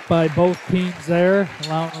sportsmanship by both teams there,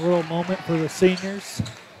 allowing a little moment for the seniors.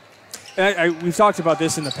 We've talked about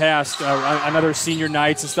this in the past, on other senior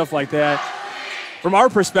nights and stuff like that. From our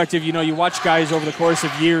perspective, you know, you watch guys over the course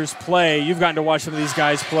of years play. You've gotten to watch some of these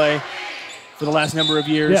guys play for the last number of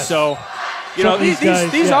years. Yes. So, you know,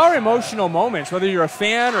 these are emotional moments, whether you're a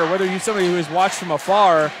fan or whether you're somebody who has watched from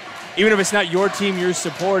afar. Even if it's not your team you're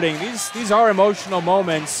supporting, these are emotional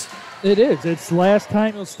moments. It is. It's the last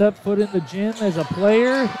time you'll step foot in the gym as a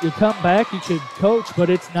player. You come back, you could coach, but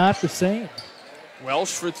it's not the same.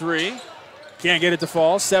 Welsh for 3. Can't get it to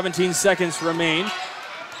fall. 17 seconds remain.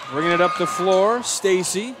 Bringing it up the floor,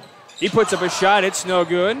 Stacy. He puts up a shot. It's no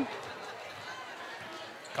good.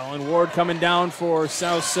 Colin Ward coming down for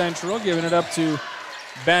South Central, giving it up to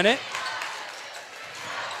Bennett.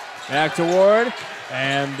 Back to Ward.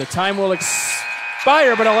 And the time will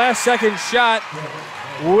expire, but a last-second shot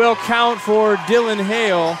will count for Dylan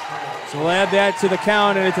Hale. So we'll add that to the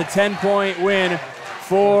count, and it's a 10-point win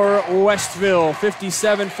for Westville,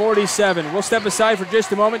 57-47. We'll step aside for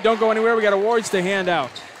just a moment. Don't go anywhere. We got awards to hand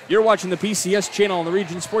out. You're watching the PCS channel on the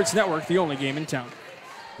Region Sports Network, the only game in town.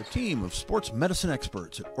 The team of sports medicine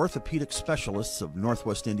experts at Orthopedic Specialists of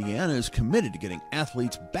Northwest Indiana is committed to getting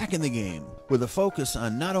athletes back in the game, with a focus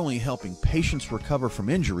on not only helping patients recover from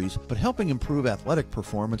injuries, but helping improve athletic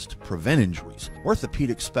performance to prevent injuries.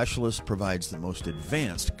 Orthopedic Specialists provides the most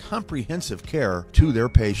advanced, comprehensive care to their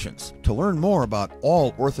patients. To learn more about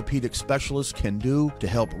all orthopedic specialists can do to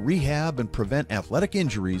help rehab and prevent athletic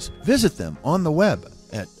injuries, visit them on the web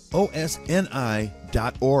at osni.org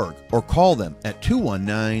or call them at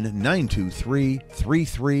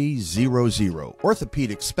 219-923-3300.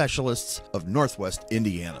 Orthopedic Specialists of Northwest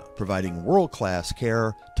Indiana, providing world-class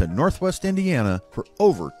care to Northwest Indiana for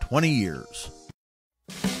over 20 years.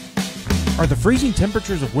 Are the freezing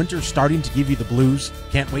temperatures of winter starting to give you the blues?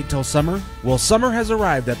 Can't wait till summer? Well, summer has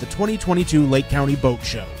arrived at the 2022 Lake County Boat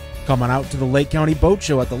Show. Come on out to the Lake County Boat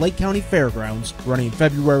Show at the Lake County Fairgrounds, running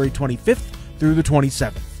February 25th through the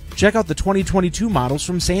 27th. Check out the 2022 models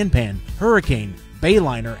from Sanpan, Hurricane,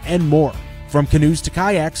 Bayliner, and more. From canoes to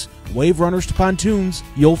kayaks, wave runners to pontoons,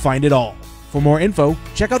 you'll find it all. For more info,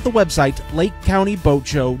 check out the website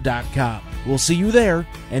lakecountyboatshow.com. We'll see you there,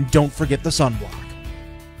 and don't forget the sunblock.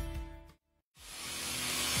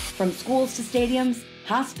 From schools to stadiums,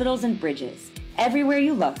 hospitals and bridges, Everywhere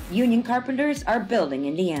you look, union carpenters are building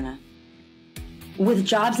Indiana. With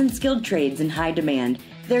jobs and skilled trades in high demand,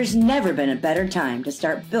 there's never been a better time to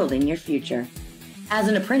start building your future. As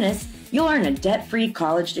an apprentice, you'll earn a debt-free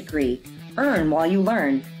college degree, earn while you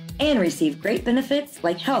learn, and receive great benefits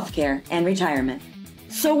like healthcare and retirement.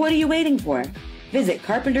 So what are you waiting for? Visit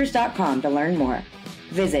carpenters.com to learn more.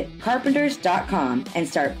 Visit carpenters.com and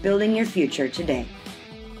start building your future today.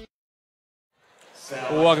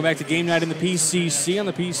 Well, welcome back to Game Night in the PCC on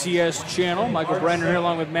the PCS channel. Michael Brenner here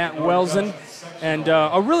along with Matt Welsen. And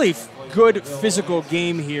a really good physical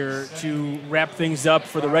game here to wrap things up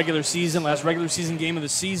for the regular season. Last regular season game of the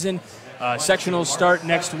season. Sectionals start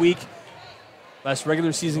next week. Last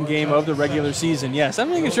regular season game of the regular season. Yes, I'm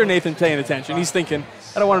making sure Nathan's paying attention. He's thinking,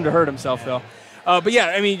 I don't want him to hurt himself, though. But yeah,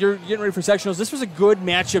 I mean, you're getting ready for sectionals. This was a good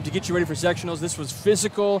matchup to get you ready for sectionals. This was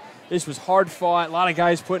physical. This was hard fought. A lot of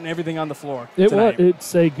guys putting everything on the floor tonight.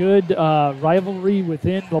 It's a good rivalry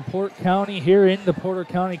within LaPorte County here in the Porter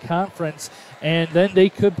County Conference, and then they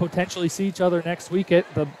could potentially see each other next week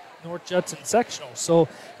at the North Judson sectional. So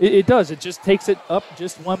it does. It just takes it up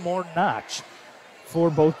just one more notch for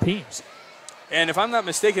both teams. And if I'm not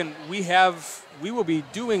mistaken, we will be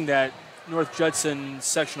doing that North Judson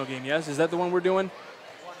sectional game, yes? Is that the one we're doing?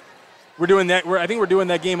 We're doing that. I think we're doing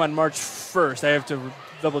that game on March 1st. I have to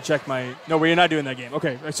double check my. No, we're not doing that game.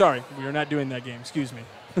 Okay, sorry. We are not doing that game. Excuse me.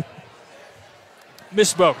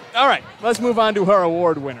 Misspoke. All right, let's move on to our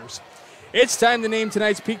award winners. It's time to name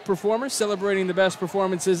tonight's peak performers, celebrating the best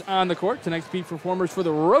performances on the court. Tonight's peak performers for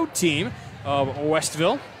the road team of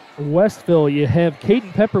Westville. Westville, you have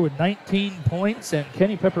Caden Pepper with 19 points and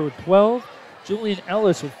Kenny Pepper with 12. Julian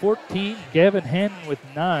Ellis with 14, Gavin Hannon with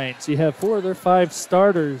 9. So you have 4 of their 5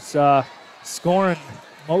 starters scoring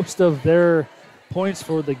most of their points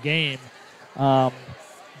for the game.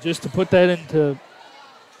 Just to put that into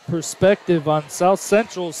perspective, on South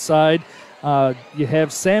Central's side, you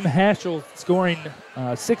have Sam Haschel scoring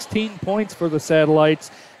 16 points for the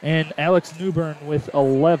Satellites and Alex Newbern with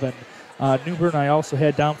 11. Newbern I also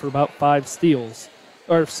had down for about 5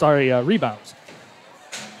 rebounds.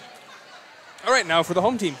 All right, now for the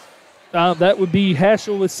home team. That would be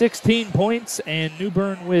Haschel with 16 points and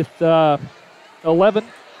Newbern with 11.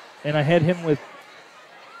 And I had him with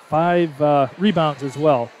 5 rebounds as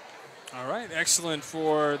well. All right, excellent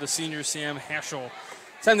for the senior Sam Haschel.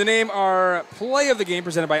 Time to name our play of the game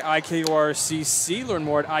presented by IKORCC. Learn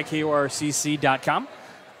more at IKORCC.com.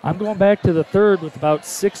 I'm going back to the third with about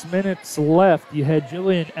 6 minutes left. You had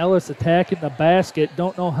Julian Ellis attacking the basket.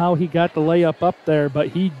 Don't know how he got the layup up there, but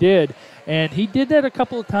he did. And he did that a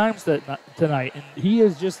couple of times tonight. And he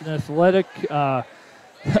is just an athletic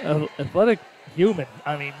human.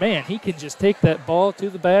 I mean, man, he can just take that ball to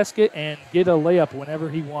the basket and get a layup whenever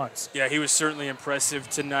he wants. Yeah, he was certainly impressive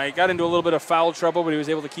tonight. Got into a little bit of foul trouble, but he was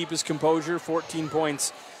able to keep his composure. 14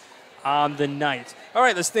 points on the night. All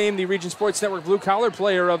right, let's name the Region Sports Network Blue Collar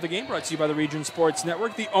Player of the Game, brought to you by the Region Sports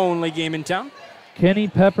Network, the only game in town. Kenny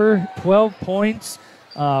Pepper, 12 points.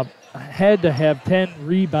 Had to have 10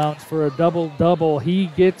 rebounds for a double-double. He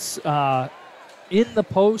gets in the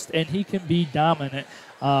post, and he can be dominant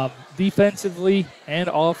defensively and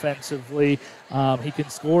offensively. He can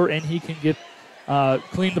score, and he can get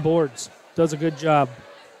clean the boards. Does a good job.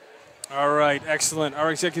 All right, excellent.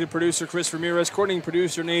 Our executive producer, Chris Ramirez, coordinating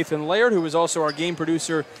producer, Nathan Laird, who is also our game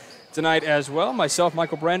producer tonight as well. Myself,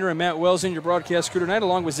 Michael Brenner, and Matt Welsen, your broadcast crew tonight,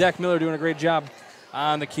 along with Zach Miller doing a great job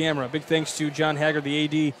on the camera. Big thanks to John Haggard, the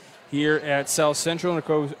AD here at South Central, and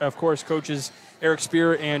of course, coaches Eric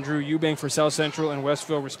Spear and Drew Eubank for South Central and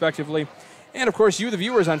Westville, respectively. And, of course, you, the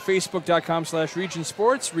viewers, on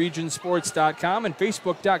Facebook.com/RegionSports, RegionSports.com, and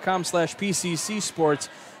Facebook.com/PCC Sports.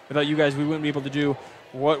 Without you guys, we wouldn't be able to do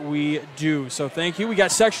what we do. So thank you. We got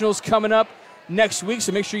sectionals coming up next week,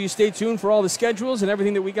 so make sure you stay tuned for all the schedules and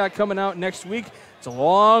everything that we got coming out next week. It's a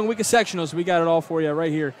long week of sectionals. We got it all for you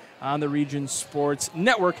right here on the Region Sports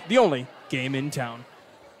Network, the only game in town.